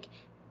that like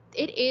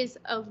it is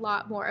a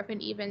lot more of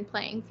an even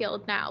playing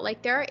field now.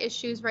 Like there are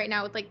issues right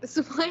now with like the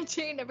supply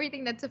chain,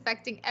 everything that's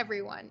affecting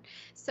everyone.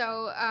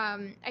 So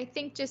I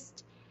think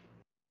just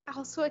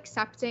also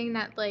accepting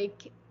that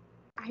like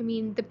I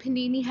mean the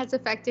panini has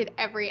affected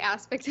every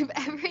aspect of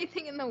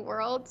everything in the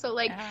world, so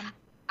like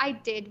I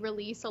did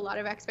release a lot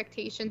of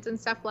expectations and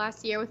stuff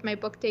last year with my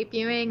book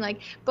debuting.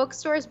 Like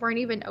bookstores weren't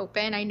even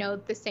open. I know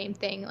the same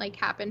thing like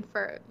happened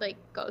for like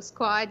Ghost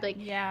Squad. Like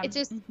it's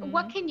just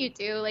what can you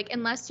do? Like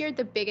unless you're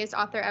the biggest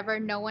author ever,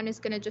 no one is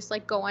gonna just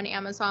like go on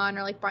Amazon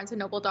or like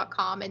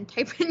barnesandnoble.com and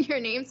type in your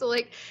name. So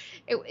like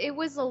it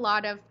was a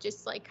lot of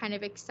just like kind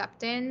of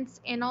acceptance,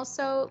 and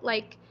also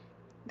like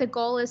the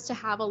goal is to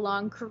have a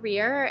long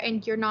career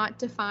and you're not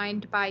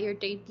defined by your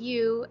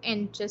debut,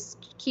 and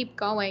just keep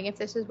going if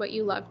this is what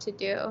you love to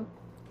do.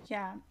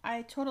 Yeah,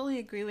 I totally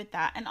agree with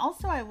that. And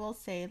also I will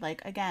say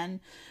like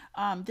again,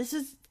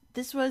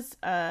 this was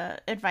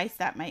advice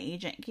that my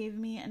agent gave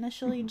me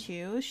initially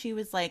too. She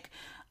was like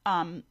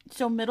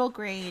so middle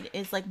grade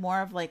is like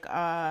more of like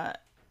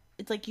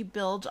it's like you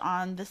build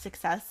on the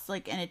success,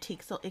 like, and it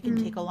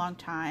can take a long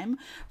time.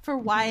 For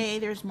YA,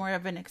 there's more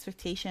of an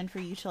expectation for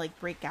you to like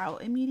break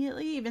out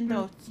immediately, even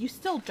though you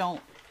still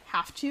don't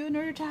have to in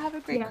order to have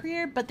a great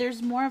career. But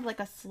there's more of like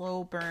a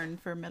slow burn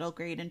for middle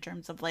grade in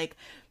terms of like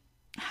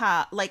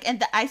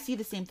and I see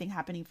the same thing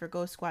happening for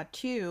Ghost Squad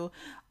too,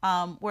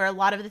 where a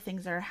lot of the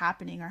things that are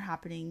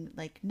happening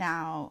like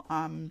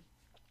now,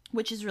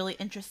 which is really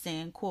interesting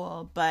and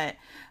cool. But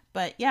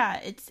yeah,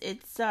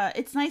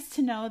 it's nice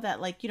to know that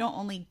like you don't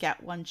only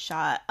get one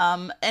shot.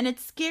 And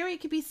it's scary.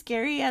 It could be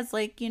scary as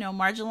like, you know,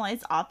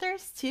 marginalized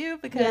authors too,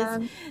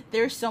 because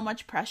there's so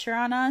much pressure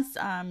on us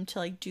to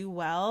like do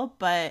well.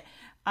 But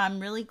I'm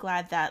really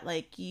glad that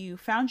like you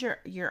found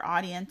your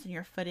audience and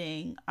your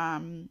footing.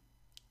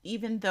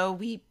 Even though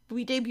we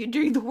debuted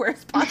during the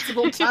worst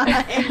possible time.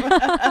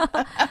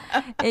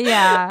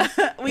 Yeah.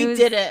 We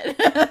did it.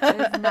 It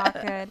was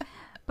not good.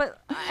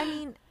 But I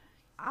mean,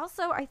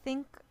 also, I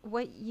think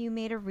what you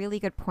made a really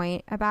good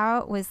point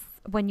about was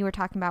when you were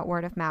talking about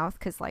word of mouth,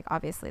 because like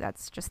obviously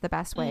that's just the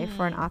best way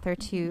for an author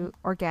to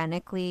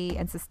organically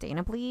and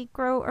sustainably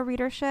grow a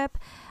readership,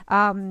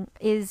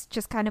 is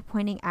just kind of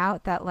pointing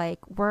out that like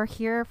we're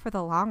here for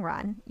the long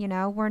run. You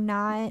know, we're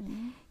not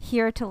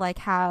here to like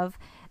have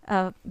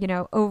you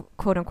know,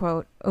 quote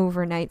unquote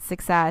overnight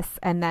success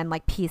and then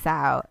like peace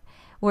out.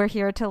 We're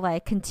here to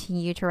like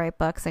continue to write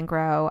books and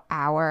grow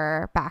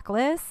our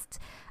backlist.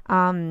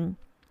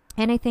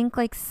 And I think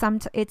like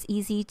it's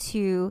easy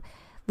to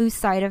lose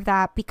sight of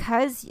that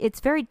because it's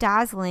very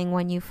dazzling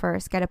when you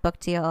first get a book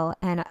deal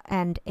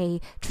and a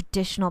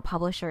traditional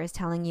publisher is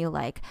telling you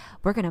like,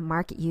 we're going to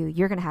market you.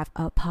 You're going to have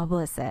a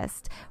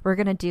publicist. We're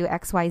going to do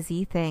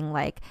XYZ thing.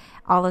 Like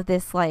all of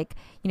this, like,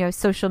 you know,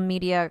 social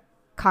media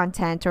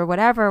content or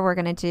whatever we're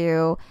going to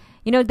do.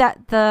 You know,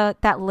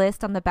 that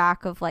list on the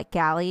back of like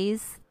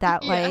galleys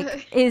that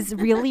like is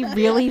really,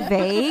 really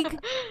vague,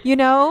 you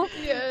know?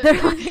 Yeah.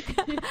 They're like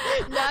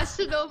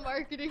national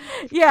marketing.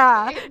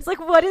 Yeah. It's like,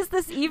 what is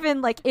this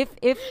even? Like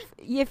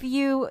if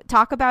you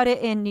talk about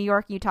it in New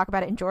York, you talk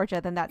about it in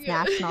Georgia, then that's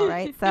national,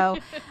 right? So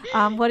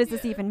what does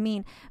this even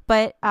mean?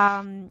 But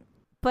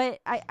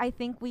I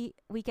think we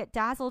get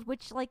dazzled,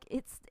 which like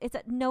it's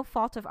at no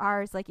fault of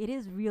ours. Like it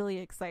is really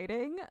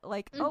exciting.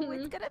 Like, oh,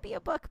 it's going to be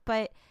a book,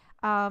 but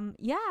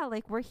yeah,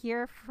 like we're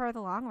here for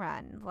the long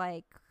run.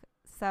 Like,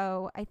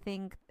 so I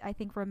think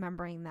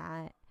remembering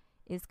that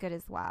is good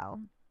as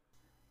well.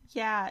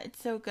 Yeah, it's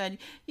so good.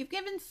 You've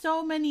given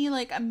so many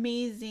like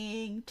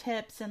amazing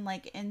tips and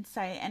like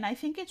insight, and I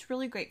think it's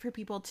really great for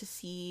people to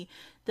see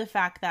the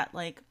fact that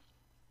like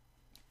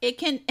it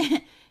can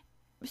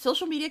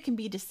social media can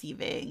be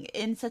deceiving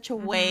in such a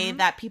way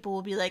that people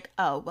will be like,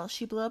 oh, well,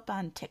 she blew up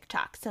on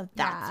TikTok, so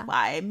that's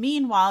why.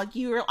 Meanwhile,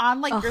 you're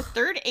on like your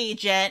third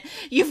agent.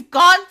 You've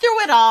gone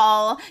through it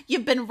all.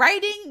 You've been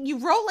writing. You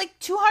wrote like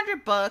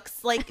 200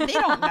 books. Like, they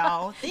don't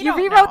know. You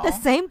rewrote the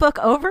same book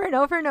over and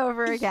over and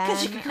over again.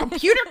 Because your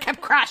computer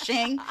kept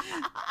crashing.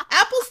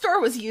 Apple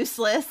Store was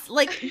useless.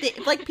 Like,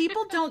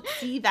 people don't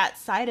see that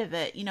side of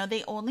it. You know,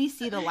 they only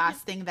see the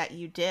last thing that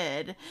you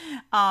did.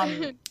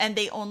 And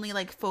they only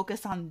like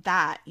focus on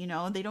that. You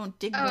know, they don't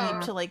dig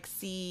deep to like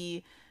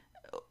see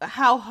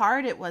how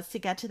hard it was to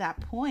get to that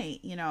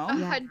point, you know?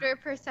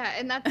 100%.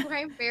 And that's why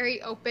I'm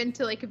very open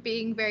to like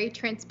being very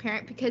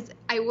transparent, because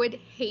I would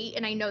hate,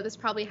 and I know this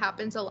probably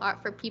happens a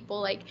lot for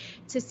people, like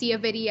to see a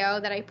video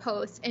that I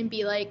post and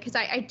be like, because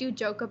I do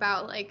joke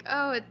about like,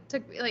 oh, it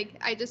took like,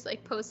 I just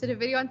like posted a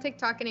video on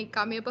TikTok and it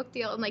got me a book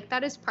deal. And like,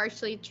 that is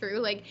partially true.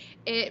 Like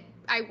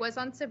I was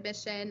on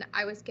submission.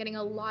 I was getting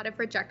a lot of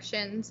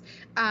rejections.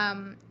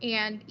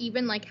 And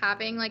even like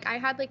having, like, I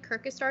had like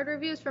Kierkegaard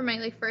reviews for my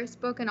like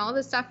first book and all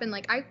this stuff. And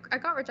like, I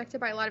got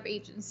rejected by a lot of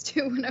agents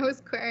too when I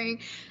was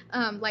querying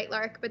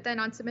Lightlark. But then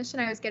on submission,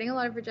 I was getting a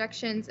lot of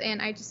rejections,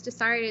 and I just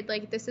decided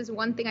like, this is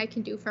one thing I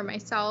can do for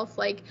myself.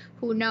 Like,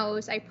 who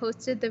knows? I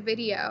posted the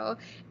video,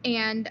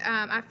 and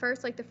at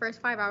first, like the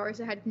first 5 hours,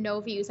 it had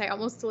no views. I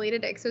almost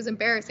deleted it because it was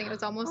embarrassing. It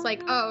was almost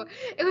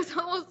it was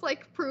almost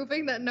like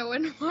proving that no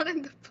one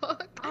wanted the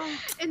book.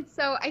 And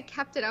so I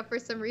kept it up for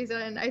some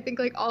reason, and I think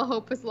like all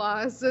hope was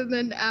lost. And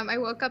then I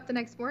woke up the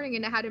next morning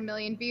and it had 1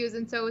 million views.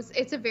 And so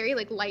it's a very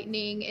like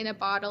lightning in a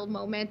bottle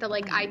moment that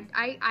like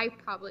I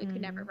probably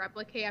could never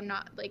replicate. I'm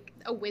not like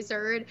a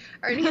wizard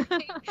or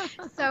anything.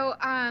 So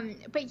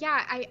but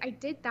yeah, I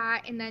did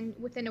that, and then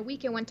within a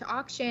week it went to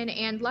auction,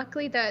 and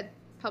luckily the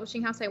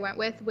publishing house I went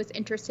with was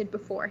interested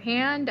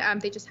beforehand.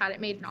 They just hadn't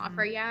made an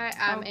offer yet.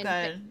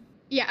 Good.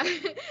 Yeah.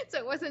 So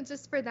it wasn't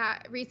just for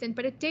that reason,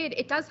 but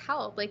it does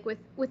help, like with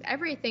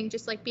everything,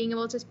 just like being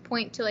able to just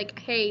point to like,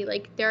 hey,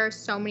 like there are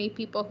so many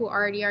people who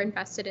already are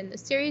invested in the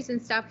series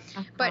and stuff.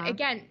 But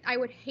again, I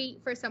would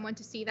hate for someone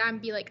to see that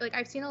and be like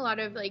I've seen a lot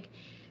of like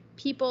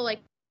people like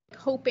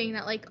hoping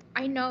that like,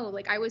 I know,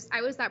 like I was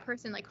that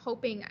person like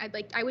hoping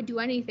I would do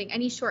anything,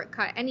 any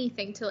shortcut,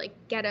 anything to like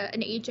get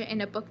an agent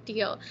and a book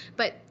deal.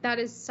 But that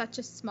is such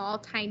a small,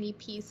 tiny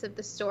piece of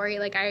the story.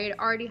 Like I had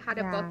already had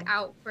a book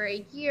out for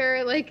a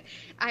year. Like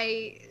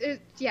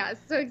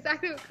so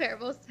exactly what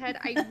Claribel said.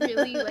 I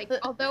really like,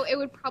 although it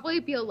would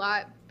probably be a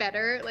lot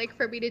better like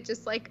for me to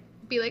just like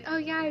be like, oh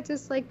yeah, I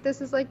just like,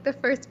 this is like the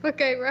first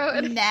book I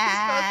wrote.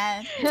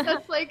 Nah.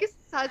 That's like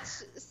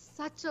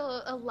such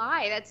a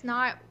lie. That's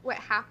not what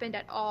happened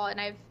at all.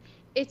 And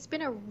it's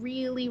been a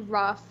really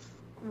rough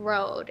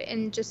road,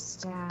 and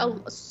just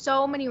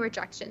so many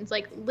rejections,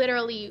 like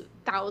literally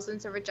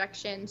thousands of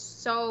rejections,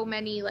 so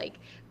many like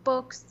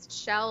books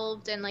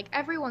shelved, and like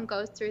everyone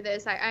goes through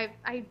this.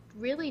 I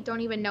really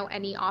don't even know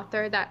any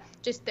author that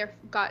just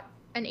got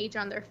an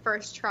agent on their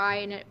first try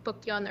and a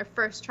book deal on their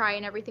first try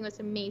and everything was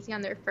amazing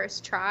on their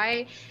first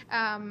try.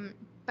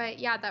 But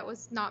yeah, that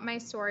was not my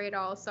story at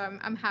all. So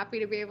I'm happy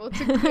to be able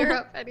to clear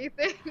up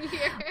anything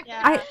here.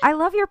 Yeah. I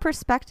love your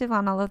perspective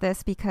on all of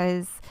this,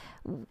 because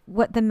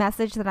what the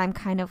message that I'm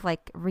kind of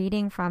like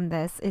reading from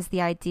this is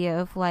the idea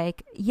of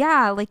like,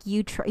 yeah, like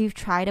you've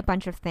tried a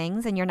bunch of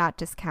things and you're not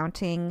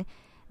discounting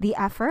the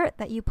effort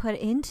that you put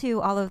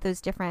into all of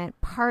those different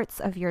parts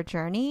of your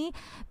journey,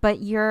 but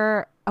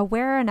you're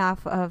aware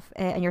enough of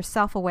it and you're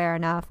self-aware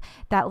enough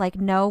that like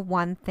no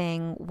one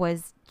thing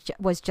was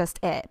just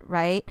it,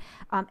 right?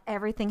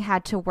 Everything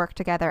had to work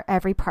together.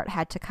 Every part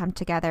had to come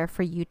together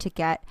for you to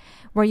get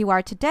where you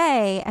are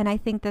today. And I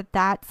think that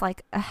that's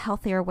like a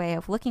healthier way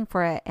of looking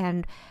for it.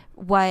 And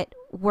what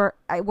we're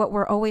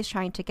always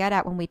trying to get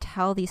at when we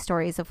tell these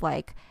stories of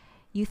like,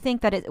 you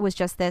think that it was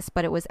just this,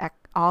 but it was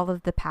all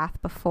of the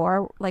path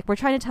before. Like we're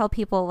trying to tell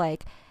people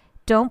like,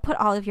 don't put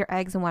all of your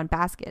eggs in one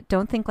basket.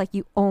 Don't think like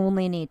you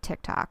only need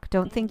TikTok.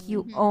 Don't think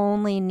you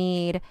only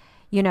need,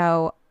 you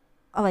know,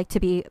 like to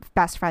be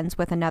best friends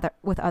with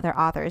other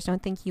authors.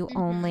 Don't think you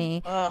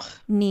only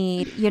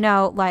need, you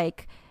know,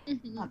 like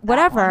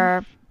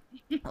whatever.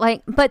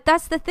 Like, but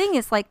that's the thing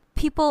is like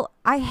people,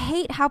 I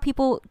hate how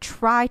people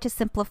try to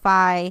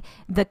simplify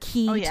the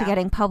key to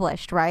getting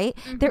published, right?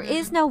 There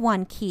is no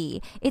one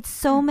key. It's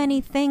so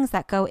many things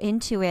that go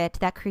into it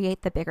that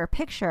create the bigger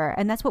picture.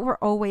 And that's what we're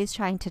always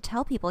trying to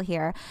tell people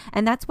here.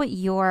 And that's what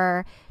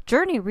your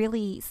journey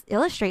really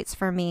illustrates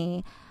for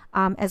me.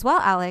 As well,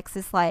 Alex,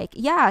 is like,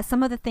 yeah,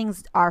 some of the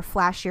things are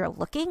flashier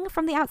looking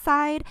from the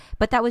outside,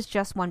 but that was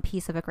just one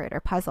piece of a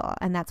greater puzzle.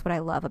 And that's what I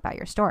love about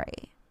your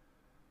story.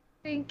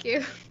 Thank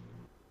you.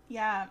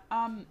 Yeah.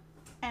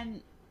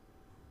 And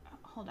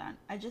hold on.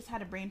 I just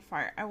had a brain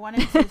fart. I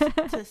wanted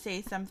to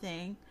say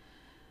something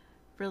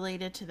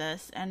related to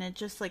this, and it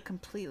just like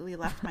completely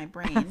left my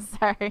brain.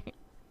 Sorry.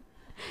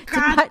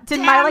 Did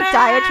my like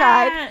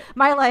diatribe?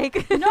 My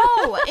like. No,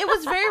 it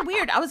was very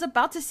weird. I was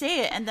about to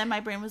say it, and then my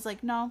brain was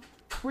like, no.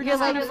 We're You're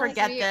just like, gonna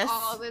forget me this.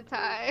 all the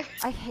time.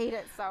 I hate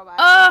it so much.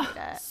 I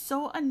hate it.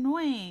 So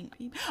annoying.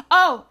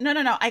 Oh,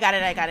 no. I got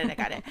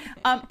it.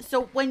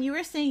 So when you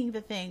were saying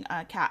the thing,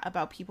 Kat,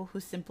 about people who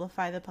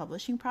simplify the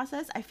publishing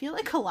process, I feel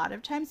like a lot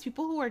of times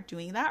people who are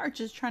doing that are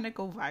just trying to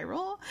go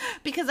viral,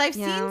 because I've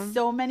seen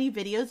so many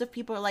videos of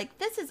people like,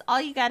 this is all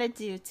you gotta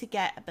do to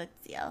get a book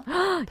deal.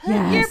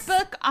 Put your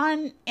book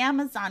on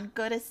Amazon,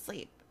 go to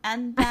sleep,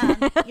 and then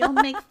you'll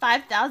make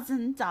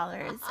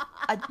 $5,000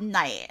 a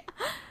night.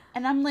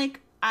 And I'm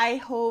like, I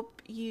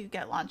hope you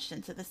get launched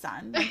into the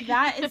sun. Like,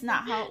 that is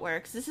not how it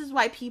works. This is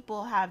why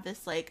people have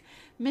this like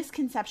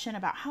misconception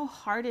about how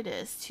hard it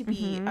is to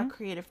be a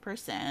creative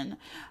person.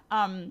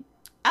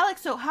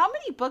 Alex, so how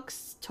many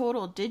books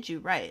total did you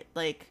write,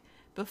 like,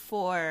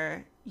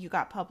 before you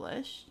got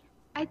published?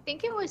 I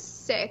think it was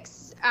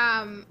 6.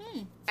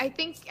 I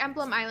think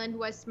Emblem Island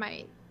was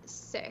my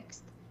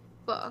 6th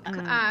book.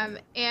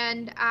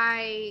 And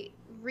I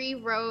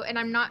rewrote, and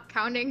I'm not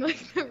counting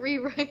like the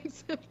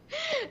rewrites.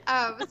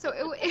 So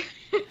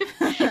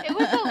it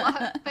was a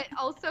lot, but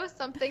also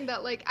something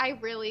that like I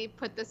really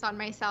put this on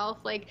myself.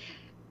 Like,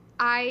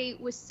 I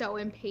was so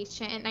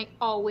impatient, and I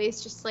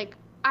always just like,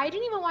 I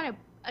didn't even want to,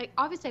 like,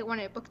 obviously I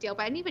wanted a book deal,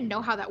 but I didn't even know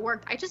how that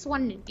worked. I just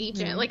wanted an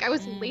agent. Like, I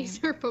was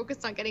laser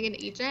focused on getting an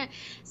agent.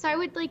 So I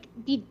would like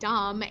be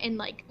dumb and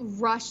like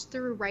rush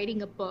through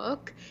writing a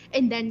book,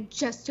 and then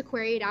just to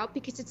query it out,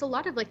 because it's a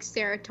lot of like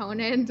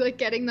serotonin, like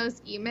getting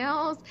those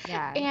emails.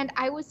 Yeah. And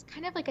I was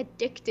kind of like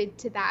addicted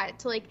to that.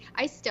 To like,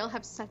 I still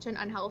have such an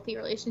unhealthy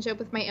relationship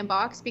with my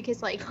inbox,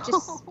 because like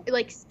just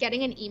like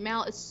getting an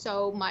email is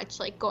so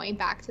much like going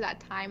back to that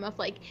time of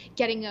like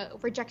getting a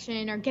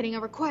rejection or getting a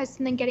request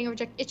and then getting a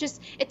reject. It's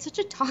such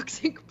a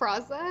toxic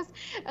process,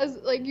 as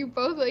like you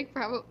both like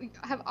probably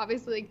have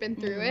obviously like been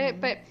through it,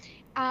 but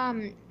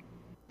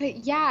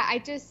yeah, I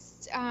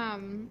just I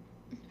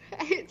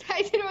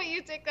didn't want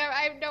you to take that.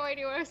 I have no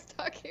idea what I was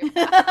talking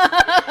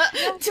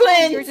about.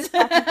 Twins. You were just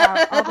talking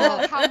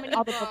about how many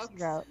all the books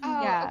you wrote.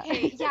 Oh, Yeah.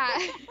 okay, yeah.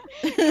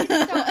 So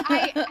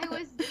I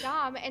was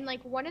dumb, and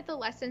like one of the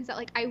lessons that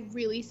like I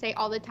really say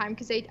all the time,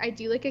 because I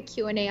do like a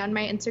Q&A on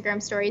my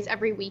Instagram stories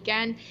every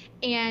weekend,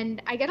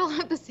 and I get a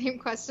lot of the same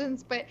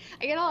questions, but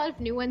I get a lot of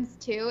new ones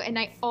too, and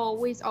I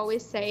always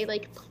say,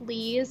 like,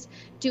 please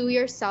do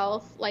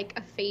yourself like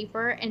a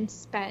favor and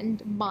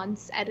spend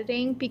months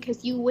editing,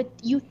 because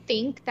you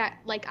think that,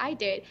 like I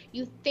did,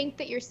 you think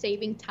that you're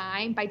saving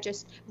time by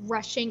just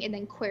rushing and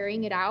then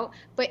querying it out,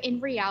 but in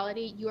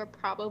reality you are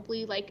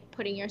probably like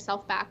putting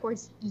yourself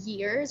backwards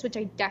years, which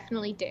I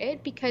definitely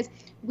did, because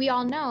we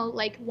all know,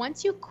 like,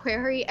 once you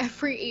query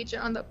every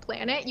agent on the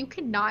planet, you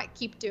cannot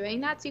keep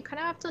doing that, so you kind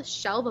of have to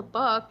shelve a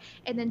book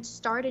and then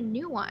start a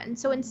new one.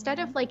 So instead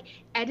of like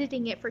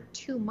editing it for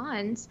 2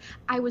 months,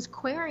 I was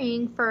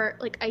querying for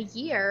like a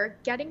year,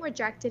 getting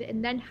rejected,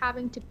 and then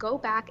having to go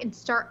back and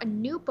start a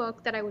new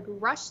book that I would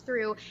rush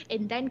through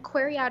and then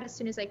query out as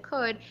soon as I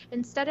could,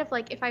 instead of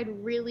like, if I'd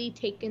really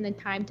taken the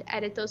time to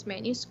edit those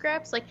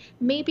manuscripts, like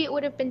maybe it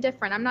would have been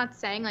different. I'm not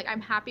saying like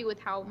I'm happy with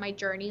how my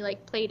journey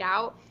like played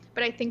out,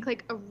 but I think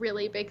like a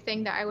really big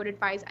thing that I would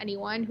advise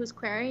anyone who's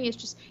querying is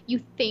just,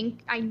 you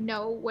think, I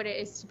know what it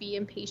is to be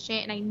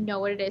impatient, and I know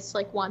what it is to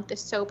like want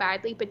this so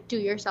badly, but do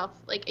yourself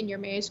like in your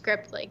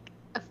manuscript like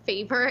a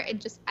favor and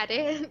just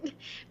edit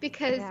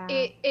because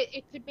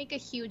it could make a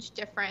huge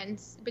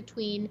difference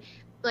between,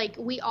 like,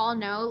 we all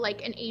know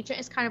like an agent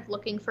is kind of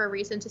looking for a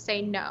reason to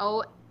say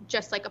no,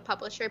 just like a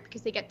publisher,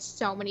 because they get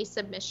so many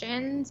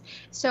submissions.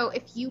 So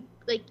if you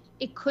like,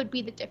 it could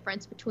be the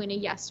difference between a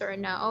yes or a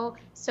no.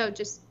 So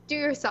just do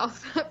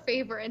yourself a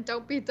favor and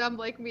don't be dumb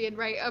like me and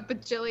write a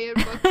bajillion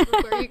books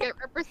before you get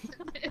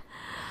represented.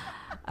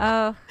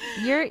 Oh,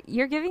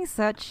 you're giving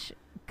such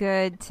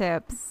good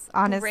tips,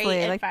 honestly.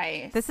 Great like,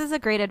 advice. This is a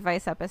great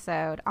advice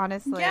episode,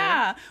 honestly.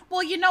 Yeah.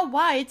 Well, you know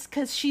why? It's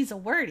because she's a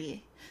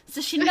wordy. So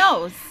she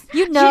knows.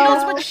 You know. She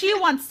knows what she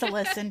wants to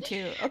listen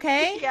to,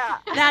 okay? Yeah.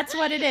 That's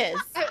what it is.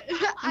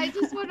 I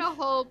just want a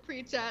whole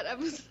pre-chat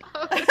episode.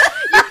 You can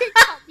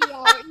cut me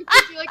out. You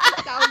can do like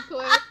a sound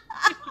clip.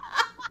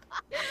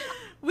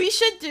 We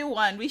should do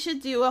one. We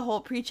should do a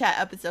whole pre-chat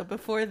episode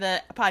before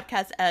the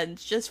podcast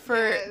ends, just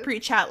for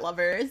pre-chat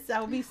lovers.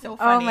 That would be so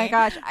funny. Oh my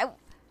gosh.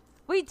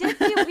 We did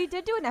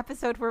do an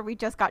episode where we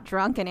just got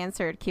drunk and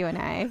answered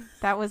Q&A.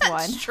 That was one.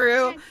 That's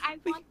true. And I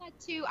want that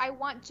too. I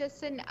want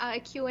just a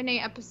Q&A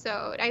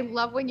episode. I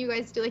love when you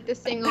guys do like the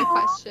single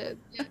question.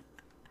 Yeah.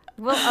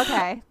 Well,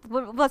 okay.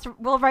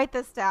 We'll write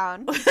this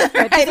down.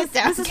 Write it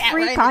down. This is Can't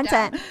free write it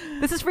content. down.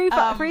 This is free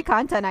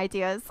content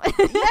ideas.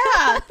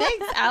 Yeah,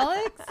 thanks,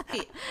 Alex.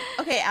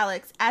 Okay,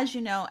 Alex, as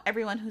you know,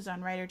 everyone who's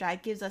on Write or Die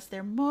gives us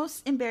their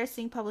most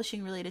embarrassing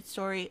publishing-related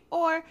story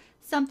or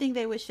something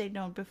they wish they'd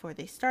known before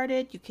they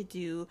started. You could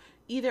do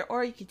either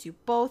or. You could do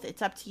both.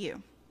 It's up to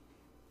you.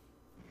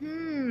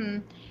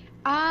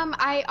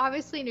 I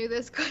obviously knew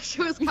this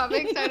question was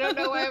coming, so I don't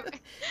know why I'm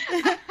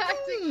acting like I'm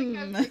thinking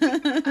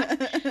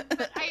about it.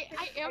 But I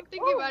am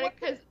thinking about it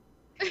because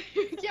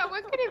Yeah,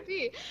 what could it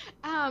be?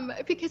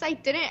 Because I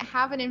didn't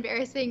have an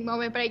embarrassing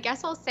moment, but I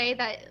guess I'll say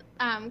that,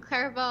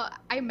 Clarabelle,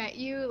 I met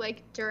you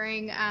like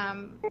during,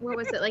 what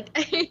was it, like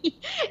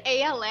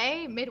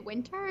ALA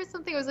midwinter or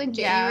something? It was in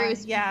January. It Yeah,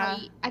 was yeah.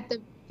 right at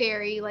the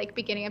very like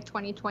beginning of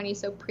 2020,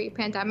 so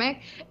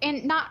pre-pandemic.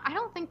 And not, I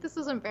don't think this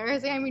was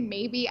embarrassing. I mean,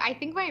 maybe. I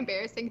think my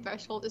embarrassing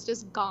threshold is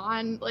just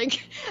gone.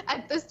 Like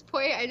at this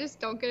point, I just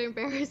don't get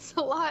embarrassed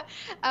a lot.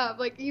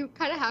 Like you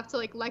kind of have to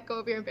like let go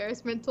of your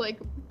embarrassment to like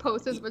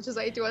post as much as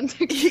I do on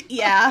TikTok.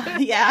 Yeah,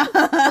 yeah.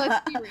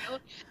 Let's be real.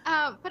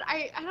 But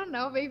I don't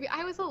know, maybe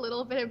I was a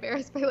little bit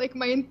embarrassed by like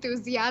my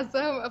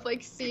enthusiasm of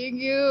like seeing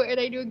you, and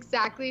I knew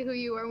exactly who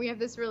you were. And we have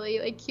this really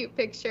like cute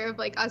picture of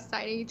like us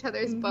signing each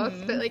other's books.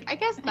 But like I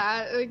guess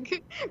that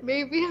like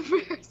maybe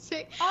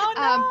embarrassing. Oh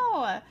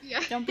no.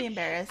 Yeah. Don't be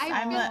embarrassed.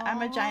 I've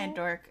I'm a giant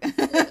dork.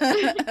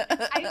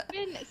 I've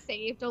been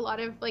saved a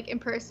lot of like in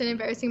person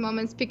embarrassing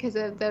moments because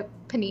of the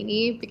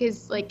panini,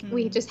 because like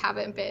we just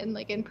haven't been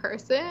like in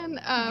person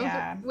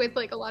Yeah. with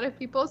like a lot of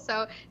people.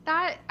 So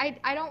that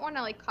I don't want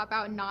to like cop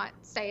out and not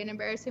say an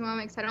embarrassing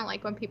moment, because I don't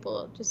like when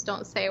people just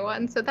don't say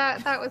one. So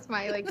that was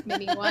my like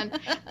mini one.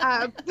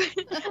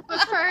 But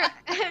for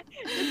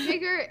the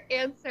bigger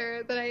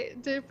answer that I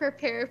did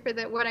prepare for,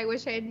 that what I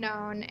wish I had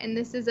known, and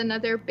this is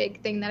another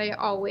big thing that I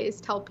always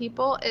tell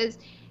people, is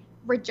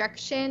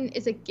rejection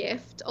is a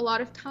gift a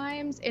lot of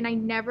times. And I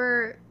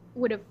never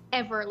would have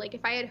ever, like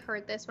if I had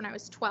heard this when I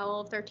was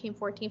 12, 13,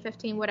 14,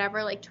 15,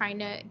 whatever, like trying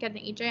to get an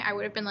agent, I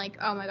would have been like,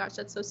 oh my gosh,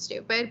 that's so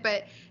stupid.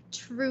 But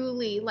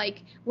truly,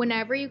 like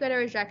whenever you get a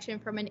rejection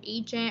from an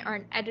agent or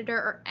an editor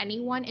or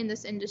anyone in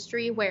this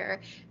industry, where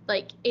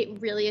like it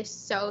really is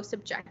so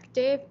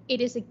subjective,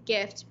 it is a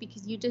gift,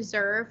 because you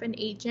deserve an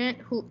agent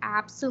who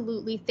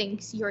absolutely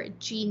thinks you're a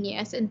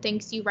genius and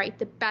thinks you write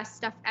the best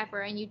stuff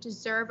ever, and you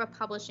deserve a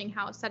publishing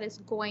house that is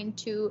going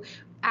to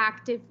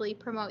actively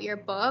promote your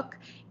book.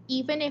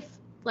 Even if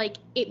like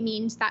it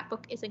means that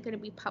book isn't going to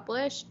be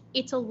published,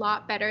 it's a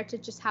lot better to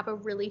just have a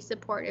really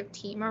supportive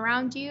team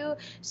around you.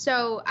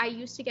 So I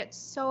used to get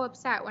so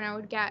upset when I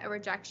would get a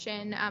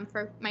rejection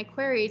for my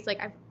queries.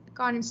 Like I've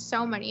gotten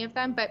so many of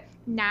them, but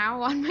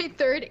now on my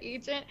third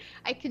agent,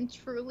 I can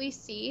truly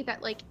see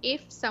that like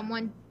if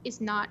someone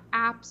is not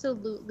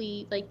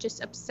absolutely like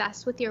just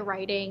obsessed with your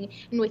writing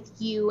and with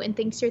you and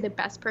thinks you're the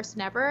best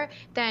person ever,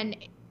 then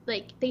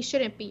like they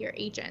shouldn't be your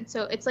agent.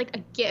 So it's like a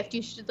gift.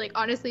 You should like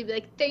honestly be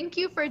like, thank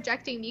you for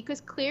rejecting me,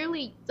 because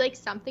clearly like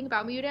something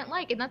about me you didn't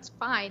like, and that's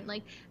fine.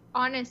 Like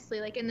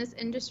honestly, like in this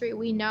industry,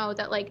 we know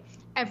that like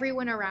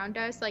everyone around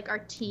us, like our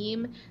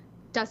team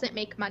doesn't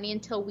make money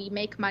until we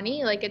make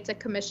money. Like it's a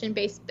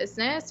commission-based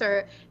business,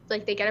 or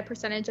like they get a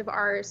percentage of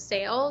our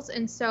sales.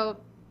 And so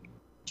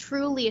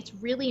truly it's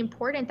really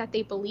important that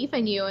they believe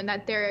in you and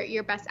that they're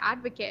your best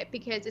advocate,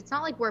 because it's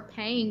not like we're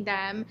paying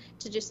them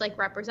to just like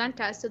represent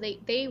us. So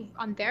they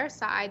on their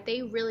side,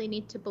 they really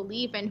need to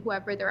believe in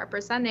whoever they're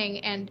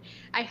representing. And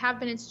I have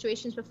been in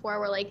situations before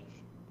where like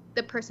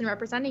the person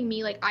representing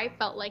me, like I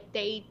felt like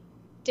they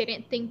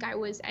didn't think I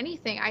was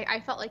anything. I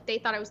felt like they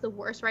thought I was the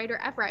worst writer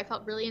ever. I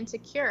felt really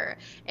insecure.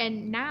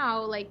 And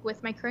now, like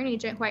with my current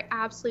agent, who I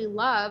absolutely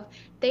love,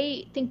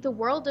 they think the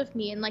world of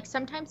me. And like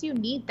sometimes you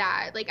need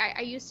that. Like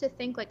I used to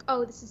think like,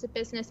 oh, this is a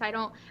business, I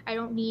don't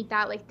need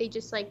that. Like they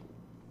just like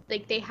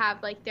they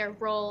have like their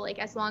role, like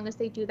as long as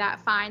they do that,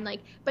 fine.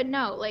 Like but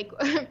no, like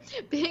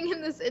being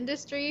in this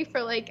industry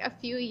for like a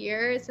few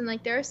years, and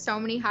like there are so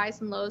many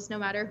highs and lows no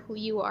matter who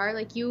you are,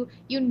 like you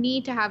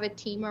need to have a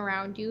team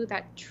around you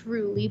that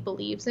truly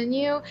believes in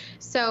you.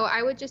 So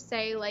I would just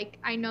say, like,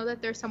 I know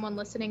that there's someone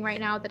listening right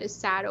now that is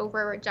sad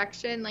over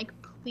rejection. Like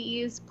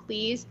please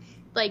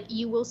like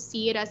you will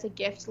see it as a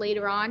gift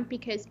later on,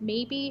 because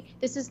maybe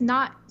this is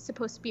not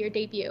supposed to be your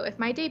debut. If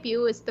my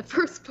debut is the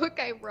first book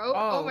I wrote,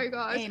 oh my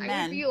gosh, amen.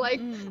 I would be like,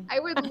 I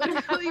would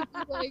literally be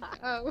like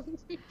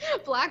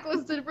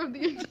blacklisted from the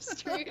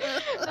industry.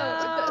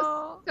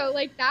 So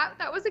like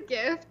that was a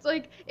gift.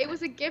 Like it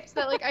was a gift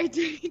that like I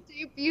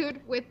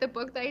debuted with the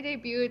book that I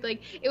debuted.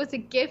 Like it was a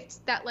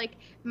gift that like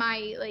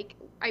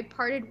I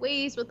parted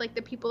ways with like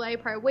the people that I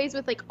parted ways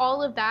with. Like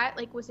all of that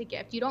like was a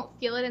gift. You don't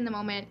feel it in the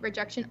moment.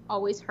 Rejection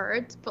always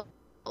hurts, but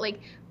like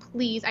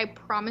please, I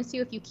promise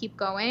you, if you keep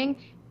going,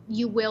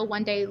 you will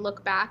one day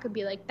look back and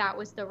be like, that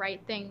was the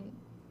right thing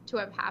to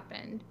have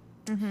happened.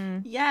 Mm-hmm.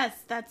 Yes,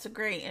 that's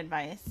great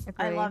advice.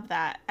 Agreed. I love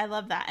that.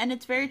 And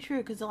it's very true,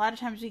 because a lot of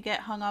times we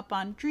get hung up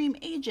on dream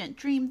agent,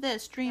 dream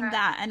this, dream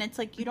that, and it's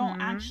like you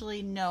don't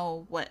actually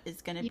know what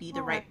is going to be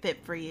the right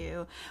fit for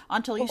you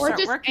until you start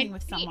working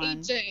with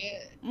someone.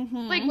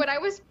 Mm-hmm. Like when I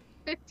was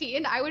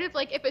 15, I would have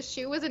like, if a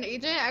shoe was an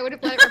agent, I would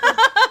have let it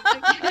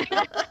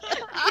represent.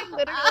 I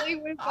literally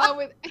would have gone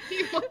with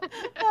anyone.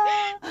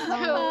 Oh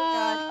my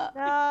God,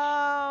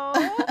 no.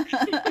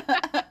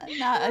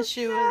 Not a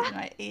shoe is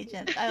my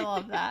agent. I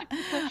love that.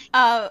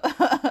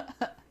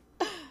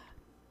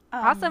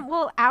 Awesome.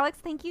 Well, Alex,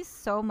 thank you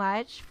so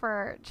much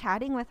for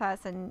chatting with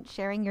us and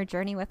sharing your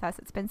journey with us.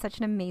 It's been such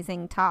an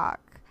amazing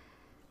talk.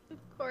 Of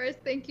course.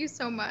 Thank you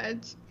so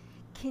much.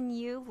 Can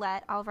you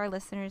let all of our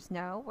listeners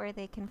know where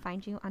they can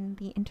find you on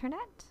the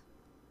internet?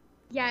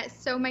 Yes,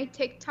 so my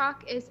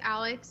TikTok is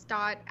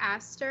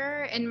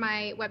alex.aster and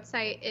my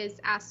website is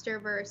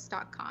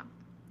asterverse.com.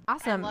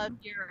 Awesome.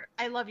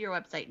 I love your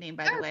website name,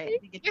 by the way. I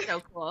think it's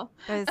so cool.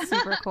 That is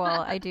super cool.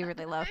 I do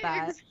really love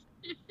that.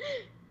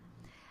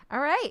 All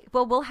right.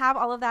 Well, we'll have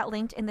all of that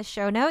linked in the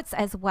show notes,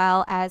 as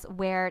well as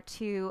where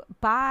to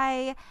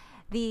buy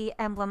the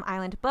Emblem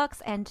Island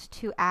books and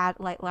to add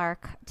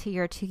Lightlark to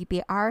your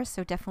TBR.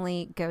 So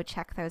definitely go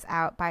check those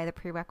out. Buy the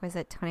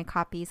prerequisite 20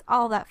 copies,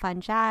 all that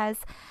fun jazz.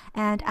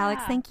 And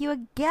Alex, thank you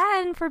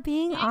again for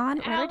being on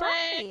Ride or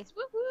Die.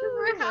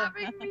 For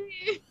having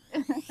me.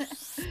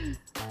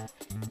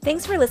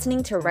 Thanks for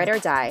listening to Ride or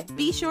Die.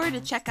 Be sure to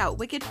check out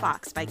Wicked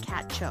Fox by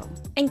Kat Cho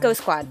and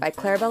Ghost Squad by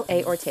Clarabelle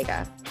A.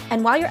 Ortega.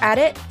 And while you're at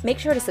it, make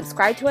sure to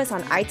subscribe to us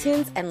on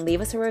iTunes and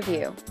leave us a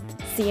review.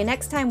 See you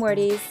next time,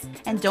 wordies.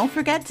 And don't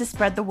forget to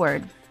spread the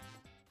word.